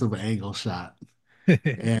 massive angle shot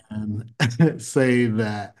and say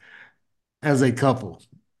that as a couple,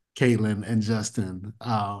 Caitlin and Justin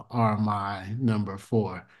are my number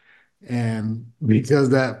four. And because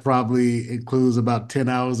that probably includes about 10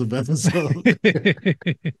 hours of episode,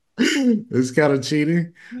 it's kind of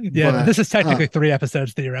cheating. Yeah, this But is technically 3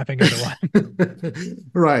 episodes that you're wrapping into one.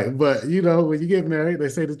 right. But when you get married, they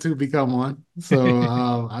say the two become one. So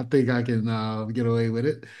I think I can get away with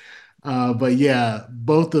it. But yeah,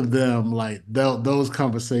 both of them, like those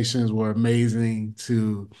conversations were amazing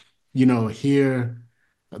to, hear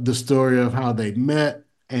the story of how they met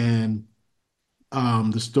and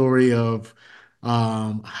the story of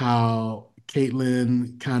how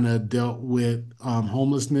Caitlin kind of dealt with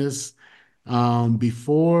homelessness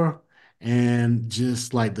before and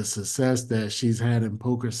just like the success that she's had in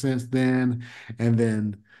poker since then. And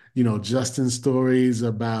then, Justin's stories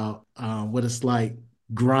about what it's like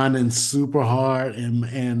grinding super hard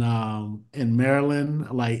in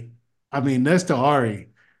Maryland. Like, I mean, next to Ari,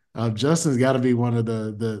 Justin's got to be one of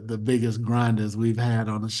the biggest grinders we've had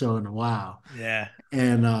on the show in a while. Yeah.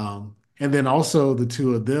 And then also the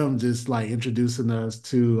two of them just like introducing us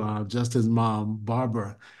to Justin's mom,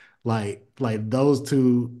 Barbara. Like those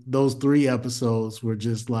 3 episodes were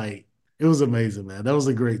just like it was amazing, man. That was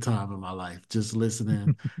a great time in my life, just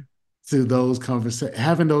listening to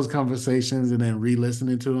having those conversations and then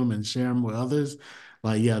re-listening to them and sharing them with others.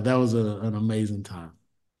 Like, yeah, that was an amazing time.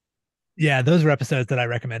 Yeah, those were episodes that I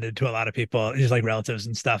recommended to a lot of people, just like relatives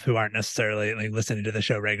and stuff who aren't necessarily like listening to the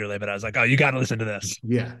show regularly. But I was like, oh, you got to listen to this.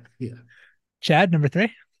 Yeah, yeah. Chad, number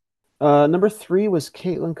 3. Number 3 was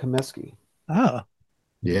Caitlin Comiskey. Oh,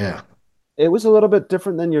 Yeah. It was a little bit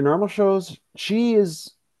different than your normal shows. She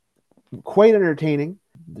is quite entertaining.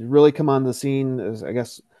 Really come on the scene, as I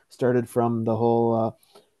guess started from the whole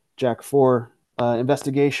Jack 4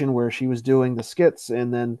 investigation where she was doing the skits,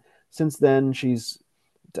 and then since then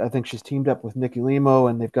I think she's teamed up with Nikki Limo,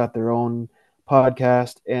 and they've got their own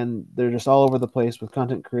podcast, and they're just all over the place with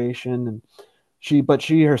content creation. And she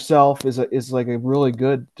herself is like a really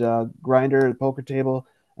good grinder at the poker table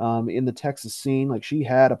in the Texas scene. Like she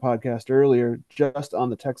had a podcast earlier just on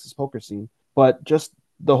the Texas poker scene, but just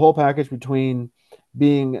the whole package between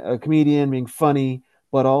being a comedian, being funny,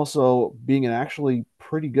 but also being an actually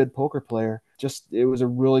pretty good poker player. Just it was a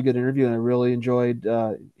really good interview, and I really enjoyed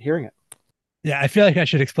hearing it. yeah. I feel like I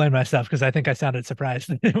should explain myself because I think I sounded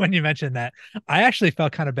surprised when you mentioned that. I actually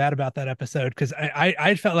felt kind of bad about that episode because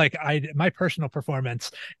I felt like my personal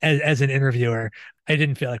performance as an interviewer, I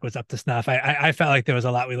didn't feel like was up to snuff. I felt like there was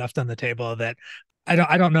a lot we left on the table that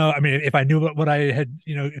I don't know. I mean, if I knew what I had,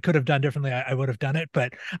 could have done differently, I would have done it.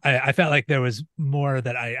 But I felt like there was more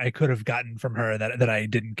that I could have gotten from her that I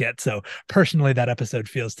didn't get. So personally, that episode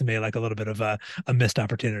feels to me like a little bit of a missed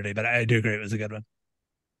opportunity. But I do agree it was a good one.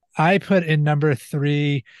 I put in number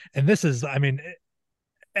 3, and this is, I mean,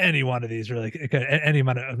 any one of these really could, any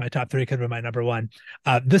one of my top 3 could be my number 1.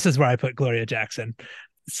 This is where I put Gloria Jackson.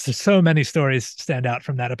 So many stories stand out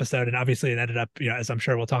from that episode, and obviously it ended up, as I'm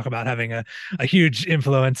sure we'll talk about, having a huge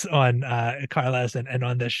influence on Carlos and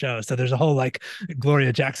on this show. So there's a whole like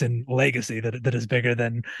Gloria Jackson legacy that is bigger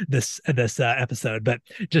than this episode. But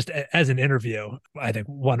just as an interview, I think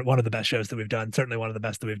one of the best shows that we've done, certainly one of the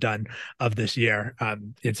best that we've done of this year.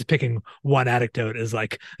 It's picking one anecdote is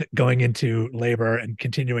like going into labor and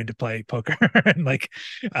continuing to play poker and like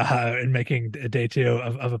and making day 2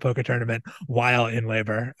 of a poker tournament while in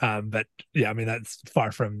labor. But yeah, I mean that's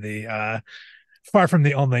far from the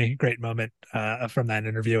only great moment from that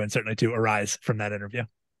interview, and certainly to arise from that interview.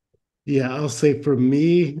 Yeah, I'll say for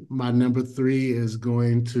me, my number 3 is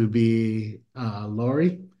going to be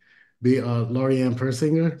Lori Ann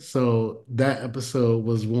Persinger. So that episode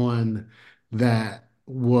was one that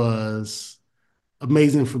was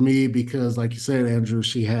amazing for me because, like you said, Andrew,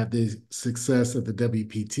 she had the success at the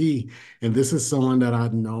WPT, and this is someone that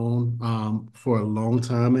I've known for a long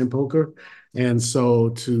time in poker, and so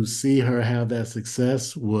to see her have that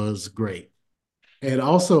success was great. And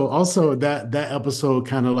also that episode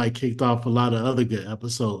kind of like kicked off a lot of other good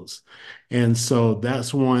episodes. And so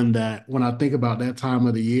that's one that when I think about that time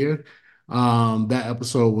of the year, that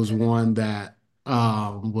episode was one that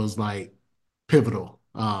was like pivotal.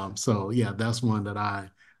 So yeah, that's one that I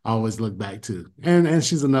always look back to. And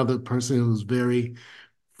she's another person who's very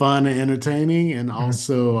fun and entertaining and Mhm.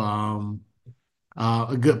 also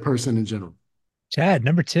a good person in general. Chad,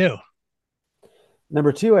 number 2.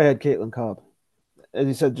 Number 2, I had Caitlin Cobb. As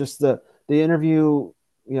you said, just the interview,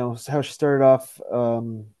 how she started off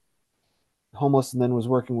homeless and then was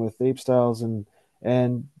working with Ape Styles,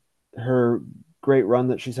 and her great run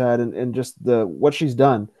that she's had, and just the what she's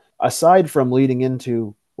done aside from leading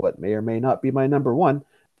into what may or may not be my number 1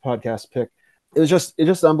 podcast pick. It's just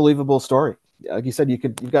an unbelievable story. like you said,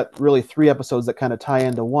 you've got really three episodes that kind of tie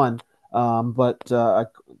into one. But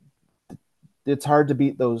it's hard to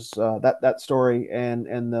beat those that story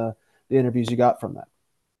and the interviews you got from that.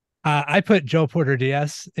 I put Joe Porter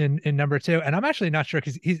Diaz in number two, and I'm actually not sure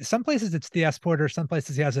because he's some places it's Diaz Porter, some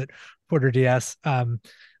places he has it Porter Diaz.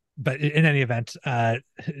 But in any event,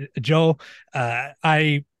 Joel,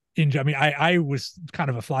 I enjoy. I mean, I was kind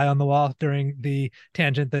of a fly on the wall during the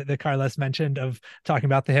tangent that Carlos mentioned of talking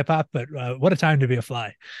about the hip hop, but what a time to be a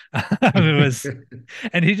fly! It was,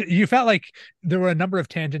 and you felt like there were a number of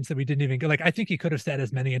tangents that we didn't even go. Like, I think he could have said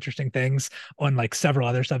as many interesting things on like several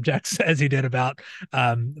other subjects as he did about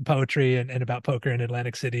poetry and about poker in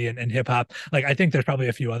Atlantic City and hip hop. Like, I think there's probably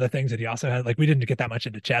a few other things that he also had. Like, we didn't get that much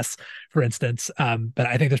into chess, for instance, but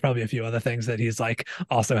I think there's probably a few other things that he's like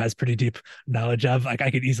also has pretty deep knowledge of. Like,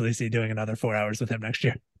 I could easily see doing another 4 hours with him next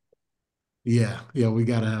year. Yeah, yeah, we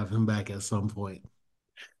got to have him back at some point.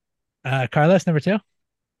 Carlos, number two.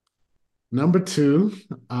 Number two,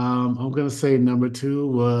 I'm gonna say number two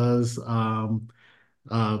was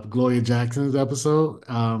Gloria Jackson's episode,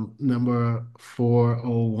 number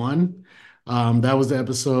 401. That was the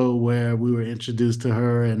episode where we were introduced to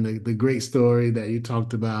her and the great story that you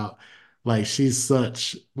talked about. Like she's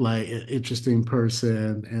such like an interesting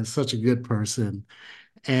person and such a good person.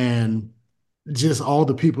 And just all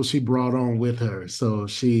the people she brought on with her. So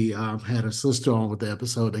she had her sister on with the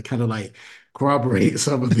episode that kind of like corroborate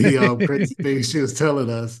some of the crazy things she was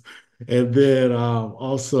telling us. And then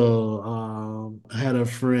also had a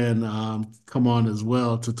friend come on as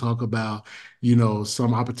well to talk about,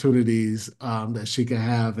 some opportunities that she could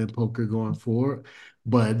have in poker going forward.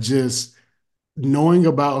 But just knowing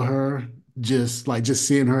about her, just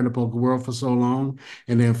seeing her in the poker world for so long,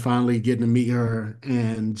 and then finally getting to meet her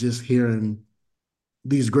and just hearing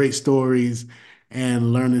these great stories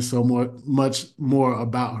and learning much more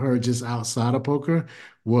about her just outside of poker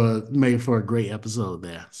was made for a great episode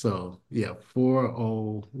there. So yeah,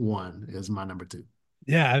 401 is my number two.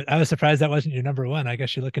 Yeah, I was surprised that wasn't your number one. I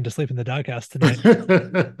guess you're looking to sleep in the doghouse tonight.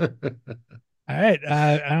 All right.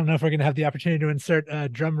 I don't know if we're going to have the opportunity to insert a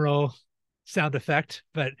drum roll sound effect,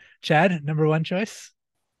 but Chad, number one choice.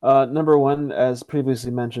 Number one, as previously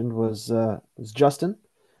mentioned, was Justin,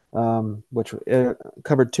 which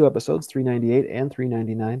covered two episodes, 398 and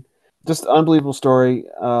 399. Just unbelievable story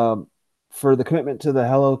for the commitment to the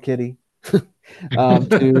Hello Kitty,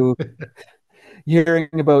 to hearing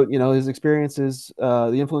about his experiences,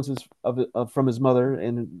 the influences of from his mother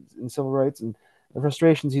in civil rights and the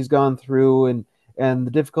frustrations he's gone through and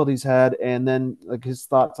the difficulties had, and then like his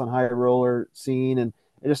thoughts on high roller scene, and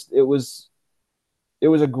it was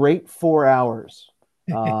a great 4 hours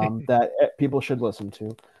that people should listen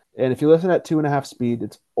to. And if you listen at 2.5 speed,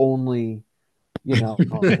 it's only like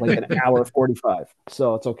an hour 45,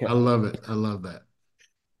 so it's okay. I love it. I love that.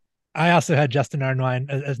 I also had Justin Arnwine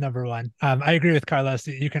as number one. I agree with Carlos.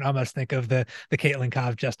 You can almost think of the Caitlin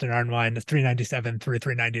Cobb, Justin Arnwine, the 397 through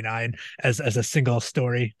 399 as a single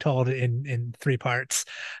story told in three parts.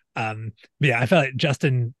 Yeah, I felt like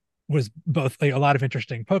Justin was both like a lot of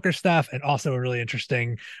interesting poker stuff and also a really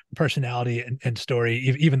interesting personality and story,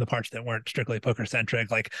 even the parts that weren't strictly poker centric,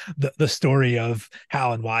 like the story of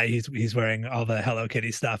how and why he's wearing all the Hello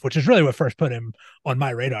Kitty stuff, which is really what first put him on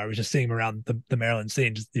my radar. I was just seeing him around the Maryland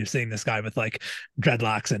scene, just seeing this guy with like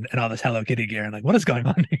dreadlocks and all this Hello Kitty gear and like, what is going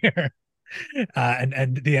on here?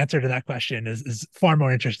 And the answer to that question is far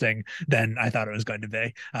more interesting than I thought it was going to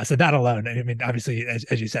be. So that alone, I mean, obviously,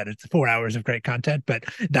 as you said, it's 4 hours of great content, but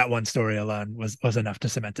that one story alone was enough to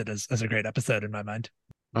cement it as a great episode in my mind.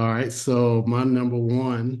 All right, so my number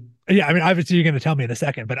one. Yeah, I mean, obviously you're going to tell me in a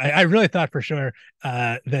second, but I really thought for sure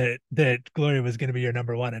that Gloria was going to be your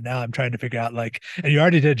number one, and now I'm trying to figure out like, and you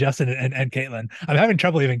already did Justin and Caitlin. I'm having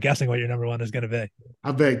trouble even guessing what your number one is going to be.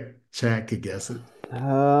 I bet Chad could guess it.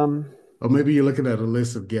 Um, Or maybe you're looking at a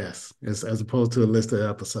list of guests as opposed to a list of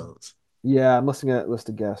episodes. yeah, I'm listening at a list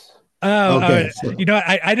of guests. Oh, Okay, so you know what?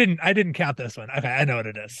 I didn't count this one. Okay, I know what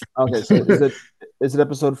it is. Okay, so is it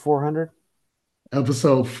episode 400?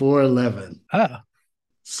 episode 411. Oh,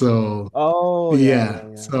 So Oh yeah,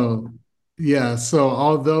 yeah. so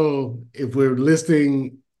although if we're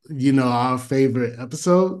listing, our favorite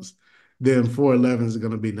episodes, then 411 is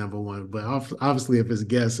going to be number one. But obviously, if it's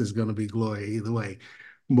guest, it's going to be Gloria either way.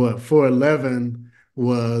 But 411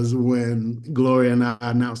 was when Gloria and I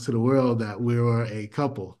announced to the world that we were a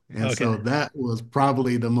couple. And okay. so that was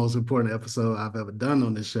probably the most important episode I've ever done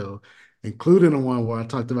on this show, including the one where I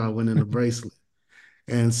talked about winning the bracelet.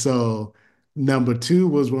 And so number two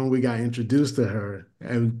was when we got introduced to her.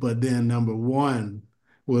 But then number one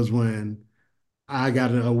was when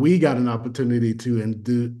we got an opportunity to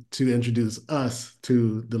introduce us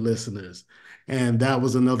to the listeners, and that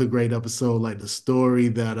was another great episode. Like the story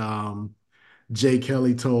that Jay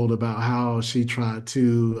Kelly told about how she tried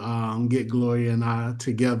to get Gloria and I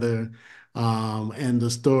together. And the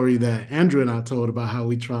story that Andrew and I told about how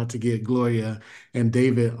we tried to get Gloria and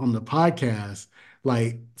David on the podcast.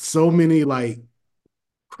 Like so many like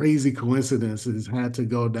crazy coincidences had to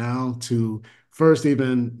go down to first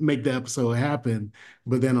even make the episode happen,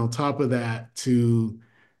 but then on top of that to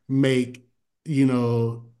make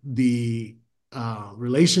the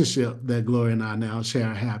relationship that Gloria and I now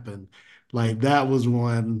share happen. Like that was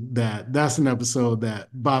that's an episode that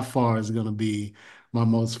by far is going to be my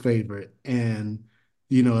most favorite. And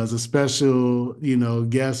as a special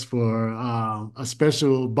guest for a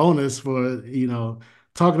special bonus for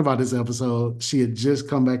talking about this episode. She had just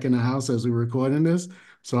come back in the house as we were recording this.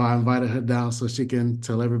 So I invited her down so she can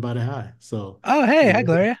tell everybody hi. So, Oh, hey, hi,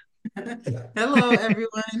 Gloria. Hello,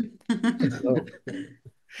 everyone. Oh,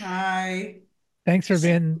 Hi. Thanks for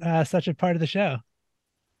being such a part of the show.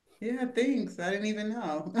 Yeah, thanks. I didn't even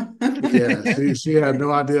know. yeah, she had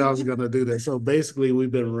no idea I was going to do that. So basically,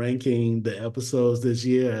 we've been ranking the episodes this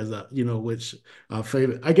year as which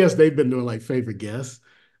favorite. I guess they've been doing like favorite guests,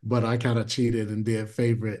 but I kind of cheated and did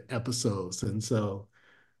favorite episodes. And so,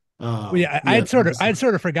 Well, yeah, yeah, I'd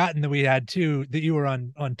sort of forgotten that we had that you were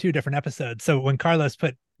on two different episodes. So when Carlos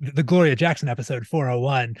put the Gloria Jackson episode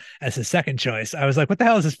 401 as his second choice, I was like, what the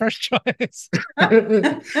hell is his first choice?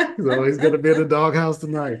 so he's going to be in the doghouse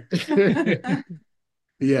tonight.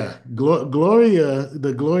 Yeah, Gloria,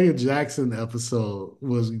 the Gloria Jackson episode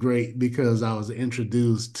was great because I was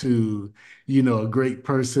introduced to, a great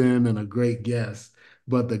person and a great guest.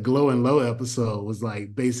 But the Glow and Low episode was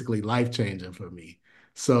like basically life-changing for me.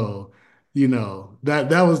 So,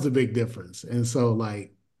 that was the big difference. And so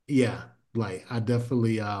like, yeah, like I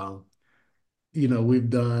definitely we've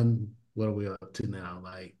done what are we up to now?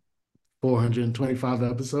 Like 425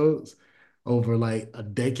 episodes over like a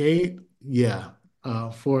decade. Yeah.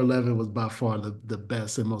 411 was by far the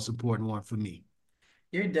best and most important one for me.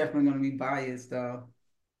 You're definitely going to be biased, though.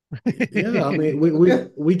 Yeah, I mean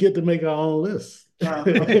we get to make our own list. Oh,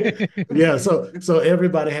 okay. Yeah, so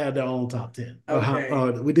everybody had their own top 10.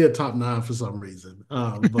 Okay. We did top 9 for some reason.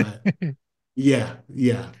 But yeah,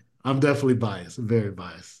 I'm definitely biased, very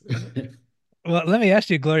biased. Well, let me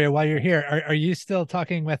ask you, Gloria, while you're here, are you still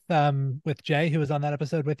talking with Jay, who was on that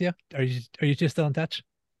episode with you? Are you two still in touch?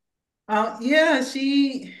 Yeah,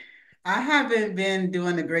 I haven't been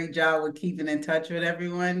doing a great job with keeping in touch with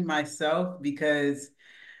everyone myself because,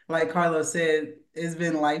 like Carlos said, it's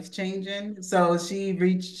been life changing. So she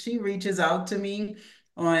reaches out to me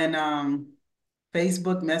on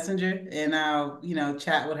Facebook Messenger and I'll,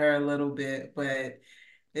 chat with her a little bit, but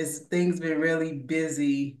things been really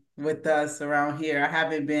busy with us around here. I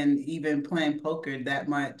haven't been even playing poker that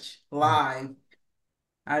much live.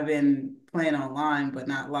 I've been playing online, but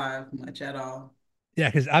not live much at all. Yeah,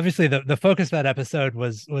 because obviously the focus of that episode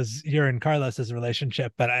was your and Carlos's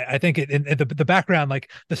relationship, but I think in the background,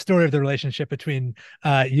 like the story of the relationship between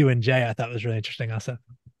you and Jay, I thought was really interesting also.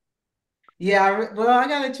 Yeah, well, I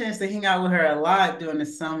got a chance to hang out with her a lot during the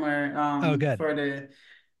summer Oh, good. for the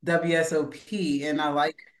WSOP, and I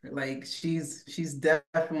like her. Like she's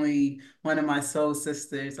definitely one of my soul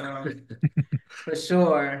sisters, for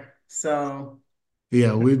sure. So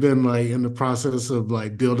Yeah, we've been like in the process of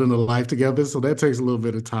like building a life together. So that takes a little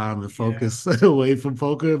bit of time and yeah. focus away from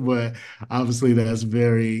poker, but obviously that's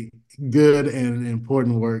very good and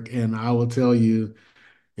important work. And I will tell you,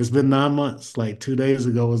 it's been 9 months. Like 2 days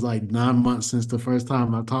ago was like 9 months since the first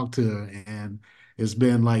time I talked to her, and it's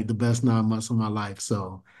been like the best 9 months of my life.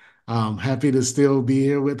 So I'm happy to still be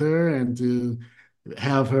here with her and to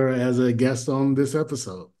have her as a guest on this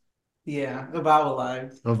episode Yeah, of our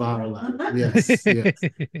lives. of our life. Yes, yes.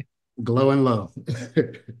 Glow and low.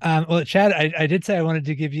 Well, Chad, I did say I wanted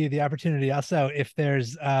to give you the opportunity also if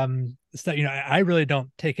there's so I really don't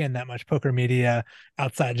take in that much poker media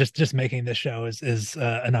outside just making this show is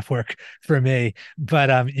enough work for me,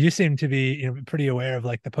 but you seem to be pretty aware of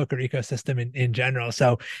like the poker ecosystem in general.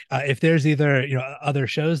 So if there's either other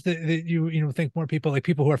shows that you think more people like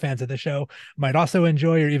people who are fans of the show might also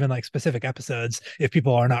enjoy, or even like specific episodes if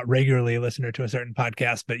people are not regularly a listener to a certain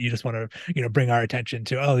podcast but you just want to bring our attention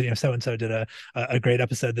to, oh, so and so did a great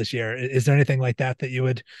episode this year. Is there anything like that you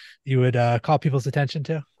would call people's attention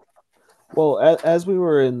to? well, as we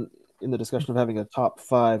were in the discussion of having a top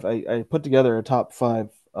five, I put together a top five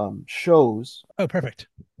shows. Oh, perfect.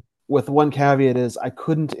 With one caveat is I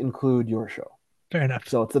couldn't include your show. Fair enough.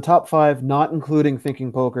 So it's the top five, not including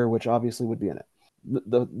Thinking Poker, which obviously would be in it.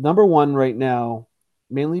 The number one right now,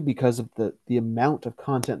 mainly because of the amount of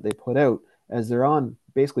content they put out, as they're on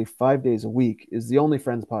basically 5 days a week, is the Only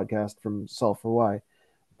Friends podcast from Solve for Why.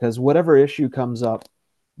 Because whatever issue comes up,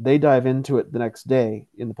 they dive into it the next day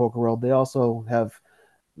in the poker world. They also have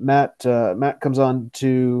Matt. Matt comes on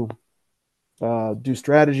to do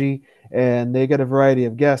strategy, and they get a variety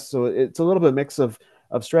of guests. So it's a little bit mix of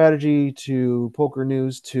strategy to poker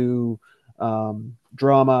news to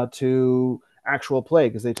drama to actual play,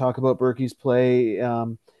 because they talk about Berkey's play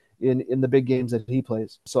in the big games that he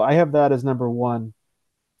plays. So I have that as number one.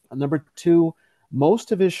 Number two,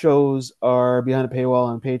 most of his shows are behind a paywall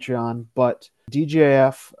on Patreon, but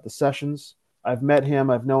DJF, the Sessions, I've met him.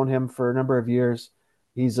 I've known him for a number of years.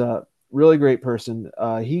 He's a really great person.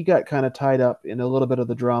 He got kind of tied up in a little bit of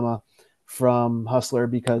the drama from Hustler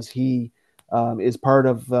because he is part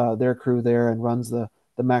of their crew there and runs the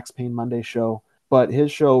Max Payne Monday show. But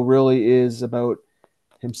his show really is about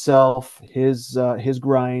himself, his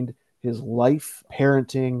grind, his life,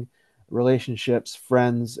 parenting, relationships,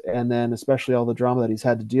 friends, and then especially all the drama that he's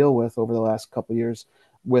had to deal with over the last couple of years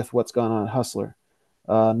with what's gone on at Hustler.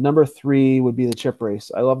 Number three would be the Chip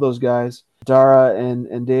Race. I love those guys. Dara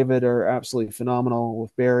and David are absolutely phenomenal,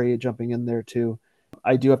 with Barry jumping in there too.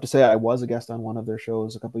 I do have to say I was a guest on one of their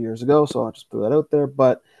shows a couple of years ago, so I'll just throw that out there.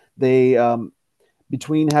 But they,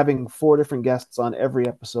 between having 4 different guests on every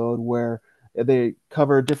episode where they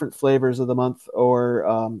cover different flavors of the month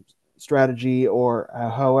or strategy or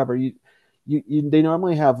however, they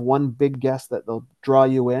normally have one big guest that they'll draw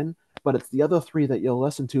you in, but it's the other 3 that you'll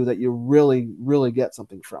listen to that you really, really get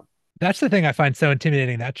something from. That's the thing I find so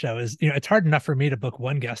intimidating that show is, it's hard enough for me to book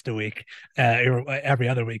one guest a week, or every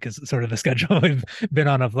other week is sort of the schedule we've been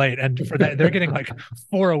on of late. And for that, they're getting like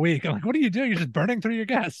 4 a week. I'm like, what are you doing? You're just burning through your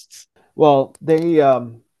guests. Well, they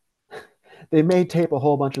may tape a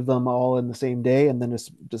whole bunch of them all in the same day and then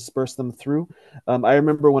just disperse them through. I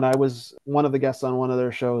remember when I was one of the guests on one of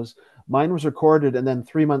their shows, mine was recorded, and then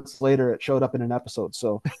 3 months later it showed up in an episode.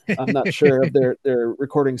 So I'm not sure of their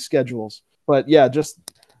recording schedules. But yeah, just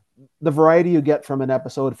the variety you get from an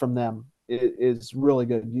episode from them is really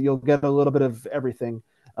good. You'll get a little bit of everything.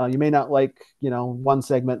 You may not like, one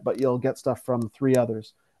segment, but you'll get stuff from 3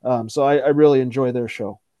 others. So I really enjoy their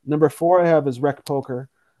show. Number 4 I have is Rec Poker.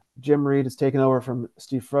 Jim Reed has taken over from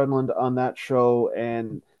Steve Fredland on that show.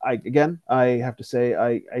 And I have to say,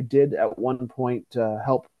 I did at one point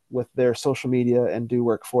help with their social media and do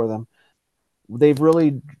work for them. They've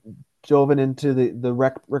really dove into the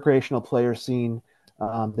recreational player scene.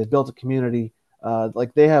 They've built a community.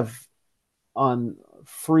 Like they have on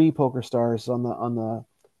free Poker Stars on the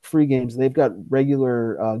free games. They've got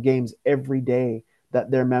regular games every day that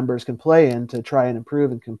their members can play in to try and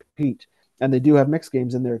improve and compete. And they do have mixed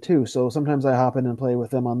games in there too. So sometimes I hop in and play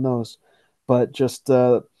with them on those. But just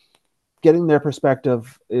getting their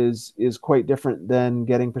perspective is quite different than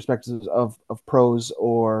getting perspectives of pros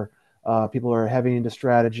or people who are heavy into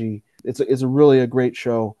strategy. It's a really a great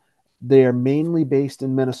show. They are mainly based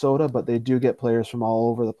in Minnesota, but they do get players from all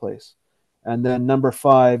over the place. And then number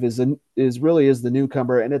 5 is the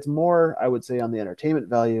newcomer, and it's more, I would say, on the entertainment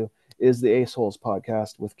value, is the Ace Holes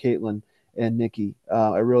podcast with Caitlin and Nikki.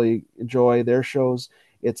 I really enjoy their shows.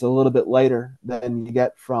 It's a little bit lighter than you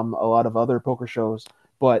get from a lot of other poker shows,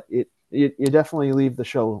 but you definitely leave the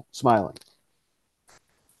show smiling.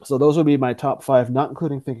 So those would be my top 5, not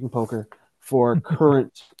including Thinking Poker, for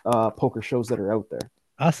current poker shows that are out there.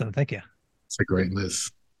 Awesome. Thank you. It's a great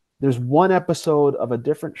list. There's one episode of a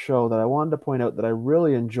different show that I wanted to point out that I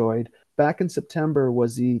really enjoyed. Back in September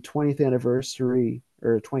was the 20th anniversary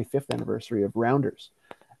or 25th anniversary of Rounders.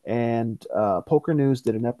 And Poker News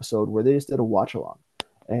did an episode where they just did a watch along.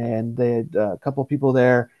 And they had a couple of people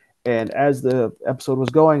there. And as the episode was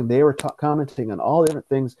going, they were commenting on all the different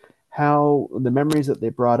things, how the memories that they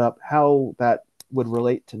brought up, how that would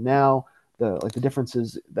relate to now, the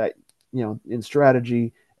differences that, in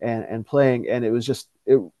strategy and playing. And it was just,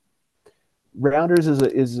 Rounders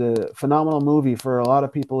is a phenomenal movie for a lot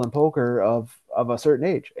of people in poker of a certain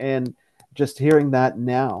age. And just hearing that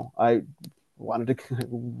now, I wanted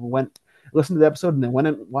to listen to the episode and then went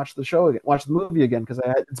and watched the show again, watched the movie again, because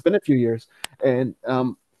it's been a few years, and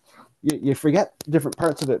you forget different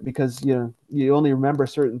parts of it because you only remember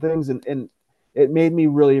certain things, and it made me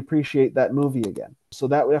really appreciate that movie again. So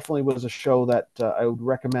that definitely was a show that I would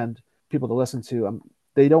recommend people to listen to.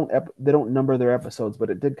 They don't number their episodes, but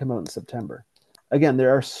it did come out in September. Again,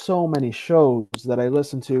 there are so many shows that I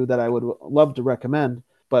listen to that I would love to recommend,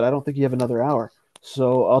 but I don't think you have another hour.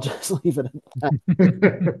 So I'll just leave it at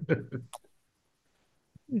that.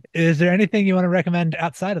 Is there anything you want to recommend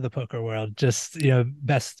outside of the poker world? Just,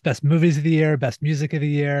 best movies of the year, best music of the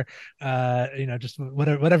year, just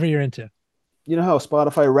whatever you're into. You know how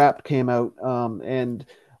Spotify Wrapped came out, and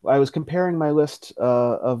I was comparing my list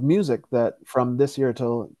of music that from this year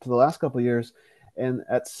to the last couple of years, and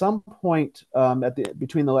at some point at the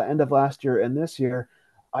between the end of last year and this year,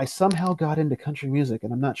 I somehow got into country music,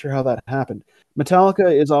 and I'm not sure how that happened.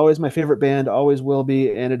 Metallica is always my favorite band, always will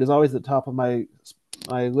be, and it is always at the top of my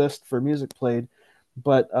list for music played.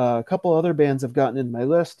 But a couple other bands have gotten in my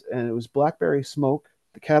list, and it was Blackberry Smoke,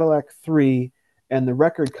 the Cadillac Three, and the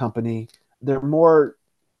Record Company. They're more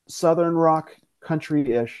southern rock,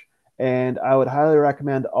 country-ish, and I would highly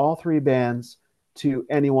recommend all three bands to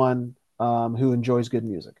anyone who enjoys good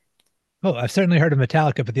music. Oh, I've certainly heard of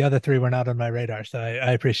Metallica, but the other three were not on my radar, so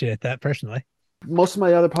I appreciate that personally. Most of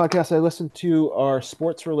my other podcasts I listen to are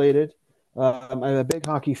sports related. I'm a big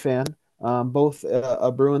hockey fan, both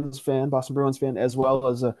a Bruins fan, Boston Bruins fan, as well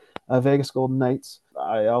as a Vegas Golden Knights.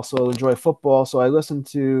 I also enjoy football, so I listen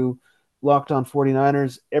to Locked On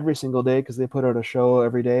 49ers every single day because they put out a show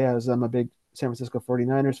every day, as I'm a big San Francisco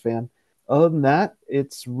 49ers fan. Other than that,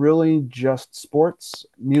 it's really just sports,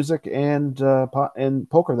 music, and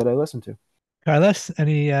poker that I listen to. Carlos,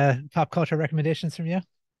 any pop culture recommendations from you?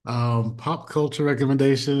 Pop culture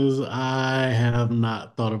recommendations. I have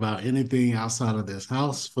not thought about anything outside of this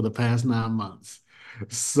house for the past 9 months.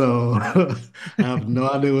 So I have no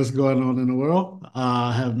idea what's going on in the world.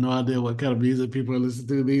 I have no idea what kind of music people are listening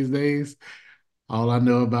to these days. All I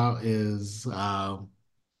know about is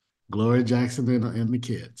Gloria Jackson and the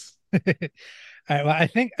kids. All right. Well, I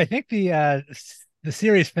think the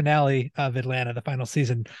series finale of Atlanta, the final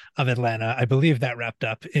season of Atlanta, I believe that wrapped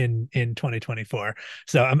up in 2024.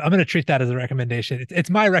 So I'm going to treat that as a recommendation. It's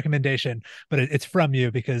my recommendation, but it's from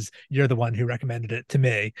you because you're the one who recommended it to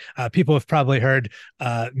me. People have probably heard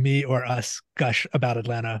me or us gush about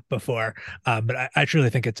Atlanta before, but I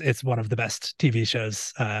truly think it's one of the best TV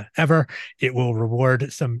shows ever. It will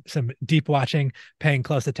reward some deep watching, paying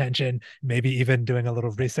close attention, maybe even doing a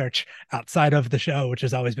little research outside of the show, which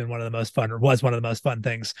has always been one of the most fun, or was one of the most fun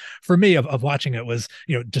things for me of watching it, was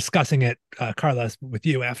discussing it, Carlos, with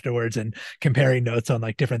you afterwards and comparing notes on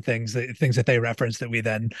like different things that they referenced that we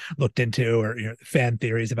then looked into, or fan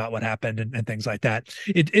theories about what happened and things like that.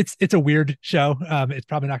 It's a weird show. It's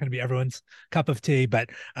probably not going to be everyone's cup of tea, but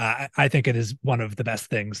I think it is one of the best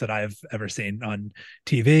things that I've ever seen on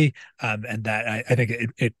TV, and that I think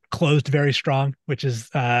it closed very strong, which is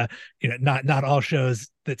not all shows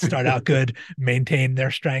that start out good maintain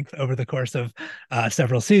their strength over the course of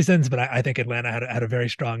several seasons. But I think Atlanta had a very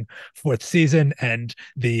strong fourth season, and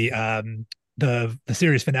the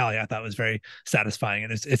series finale I thought was very satisfying.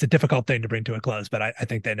 And it's a difficult thing to bring to a close, but I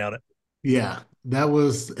think they nailed Yeah,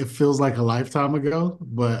 it feels like a lifetime ago,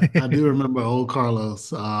 but I do it. remember old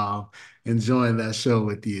Carlos enjoying that show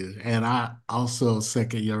with you. And I also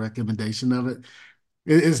second your recommendation of it.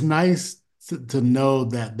 It's nice to know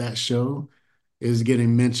that that show is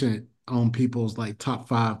getting mentioned on people's like top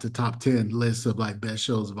 5 to top 10 lists of like best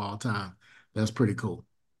shows of all time. That's pretty cool.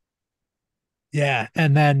 Yeah,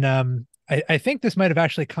 and then I think this might have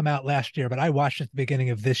actually come out last year, but I watched at the beginning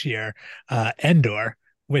of this year, Endor,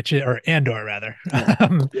 or Andor rather. Yeah,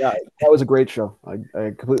 yeah, that was a great show.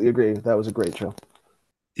 I completely agree. That was a great show.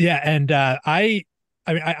 Yeah, and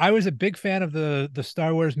I was a big fan of the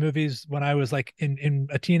Star Wars movies when I was like in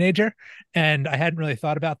a teenager, and I hadn't really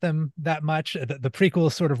thought about them that much. The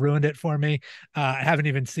prequels sort of ruined it for me. I haven't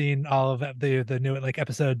even seen all of the new, like,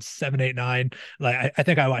 episodes 7, 8, 9. Like I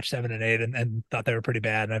think I watched 7 and 8 and thought they were pretty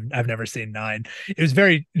bad. I've never seen 9. It was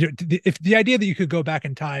very, if the idea that you could go back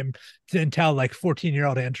in time and tell like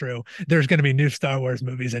 14-year-old Andrew there's going to be new Star Wars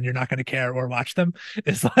movies and you're not going to care or watch them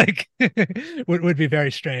is like would be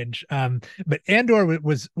very strange. But Andor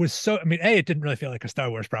was so, I mean, it didn't really feel like a Star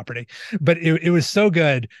Wars property, but it was so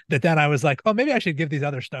good that then I was like, oh, maybe I should give these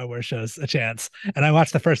other Star Wars shows a chance. And I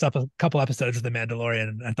watched the first couple episodes of The Mandalorian,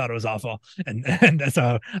 and I thought it was awful, and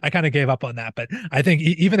so I kind of gave up on that. But I think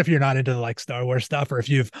even if you're not into the like Star Wars stuff, or if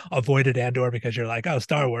you've avoided Andor because you're like, oh,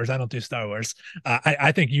 Star Wars, I don't do Star Wars,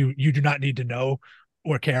 I think you do not need to know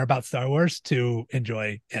or care about Star Wars to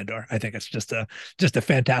enjoy Andor. I think it's just a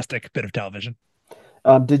fantastic bit of television.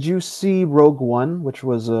 Did you see Rogue One, which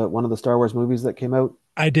was one of the Star Wars movies that came out?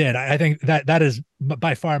 I did. I think that is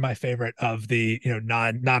by far my favorite of the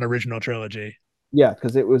non original trilogy. Yeah,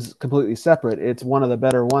 because it was completely separate. It's one of the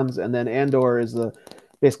better ones, and then Andor is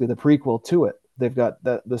basically the prequel to it. They've got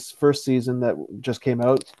this first season that just came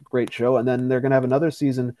out, great show, and then they're going to have another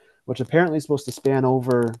season, which apparently is supposed to span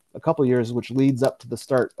over a couple years, which leads up to the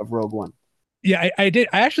start of Rogue One. Yeah, I did.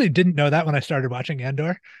 I actually didn't know that when I started watching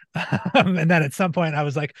Andor. And then at some point I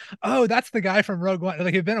was like, oh, that's the guy from Rogue One.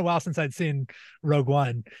 Like, it'd been a while since I'd seen Rogue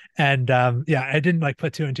One. And yeah, I didn't like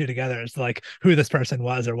put two and two together as to like who this person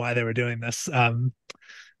was or why they were doing this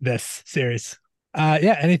series.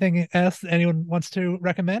 Yeah, anything else anyone wants to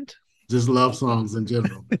recommend? Just love songs in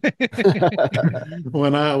general.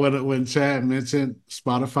 When Chad mentioned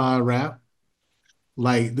Spotify rap,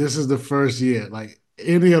 like this is the first year, like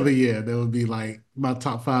any other year, there would be like my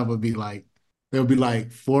top five would be like there would be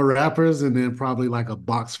like four rappers and then probably like a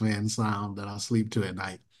box fan sound that I sleep to at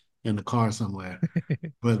night in the car somewhere.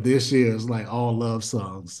 But this year is like all love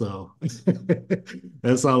songs. So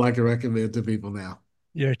that's all I can recommend to people now.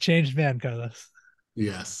 You're a changed man, Carlos.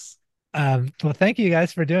 Yes. Well, thank you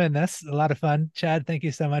guys for doing this. A lot of fun. Chad, thank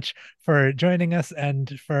you so much for joining us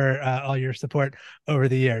and for all your support over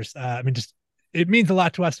the years. I mean, just it means a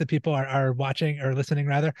lot to us that people are watching or listening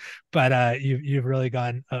rather, but you've really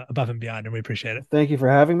gone above and beyond, and we appreciate it. Thank you for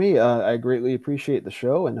having me. I greatly appreciate the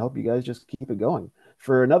show and hope you guys just keep it going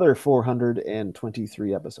for another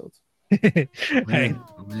 423 episodes. Hey, Man,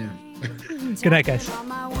 oh, man. good night, guys. Good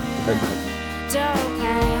night.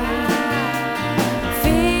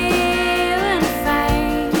 Feeling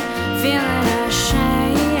faint, feeling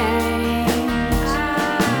ashamed,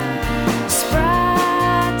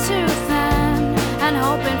 spread too thin and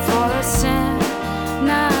hoping for a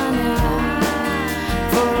synonym,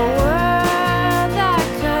 for a word that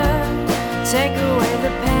could take away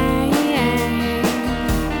the pain.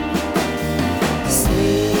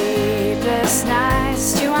 Sleepless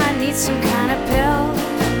nights, do I need some kind of pill?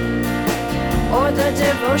 Or the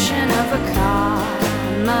devotion of a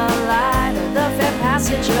Carmelite, or the fair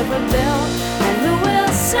passage of a bill, and who will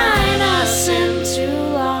sign us into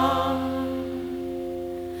law?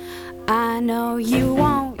 I know you